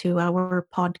listen to our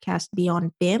podcast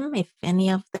Beyond BIM. If any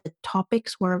of the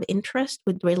topics were of interest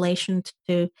with relation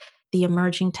to the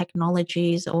emerging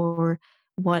technologies or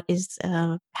what is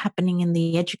happening in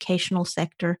the educational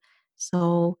sector.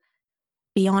 So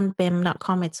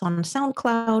beyondbim.com, it's on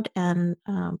SoundCloud and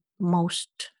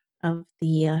most of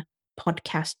the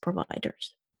podcast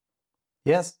providers.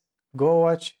 Yes, go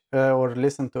watch or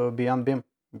listen to Beyond BIM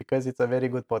because it's a very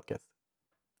good podcast.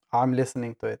 I'm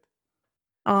listening to it.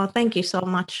 Oh, thank you so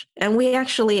much. And we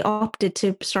actually opted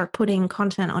to start putting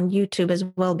content on YouTube as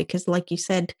well because, like you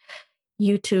said,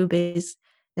 YouTube is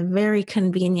a very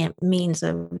convenient means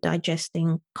of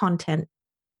digesting content,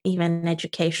 even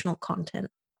educational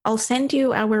content. I'll send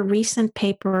you our recent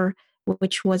paper,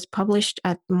 which was published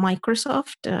at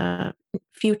Microsoft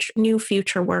New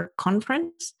Future Work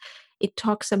Conference. It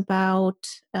talks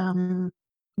about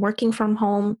working from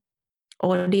home,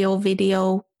 audio,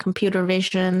 video, computer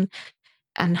vision,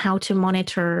 and how to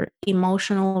monitor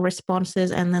emotional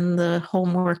responses, and then the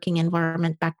home working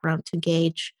environment background to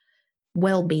gauge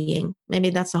well-being. Maybe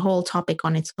that's a whole topic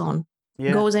on its own.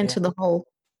 Goes into the whole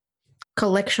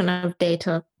collection of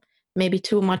data, maybe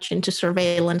too much into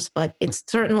surveillance, but it's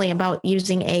certainly about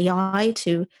using AI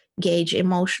to gauge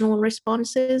emotional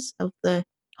responses of the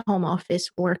home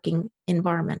office working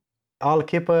environment. I'll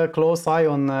keep a close eye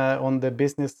on the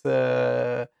business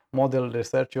model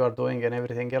research you are doing and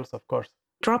everything else, of course.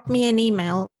 Drop me an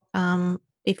email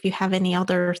if you have any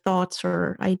other thoughts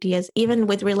or ideas, even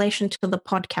with relation to the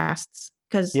podcasts,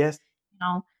 because Yes,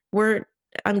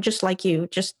 I'm just like you,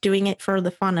 just doing it for the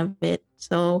fun of it.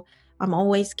 So I'm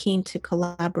always keen to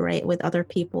collaborate with other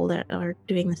people that are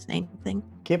doing the same thing.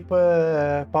 keep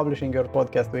publishing your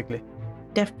podcast weekly.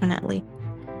 Definitely.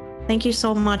 Thank you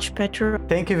so much, Petru.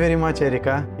 Thank you very much,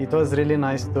 Erika. It was really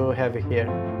nice to have you here.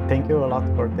 Thank you a lot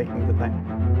for taking the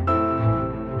time.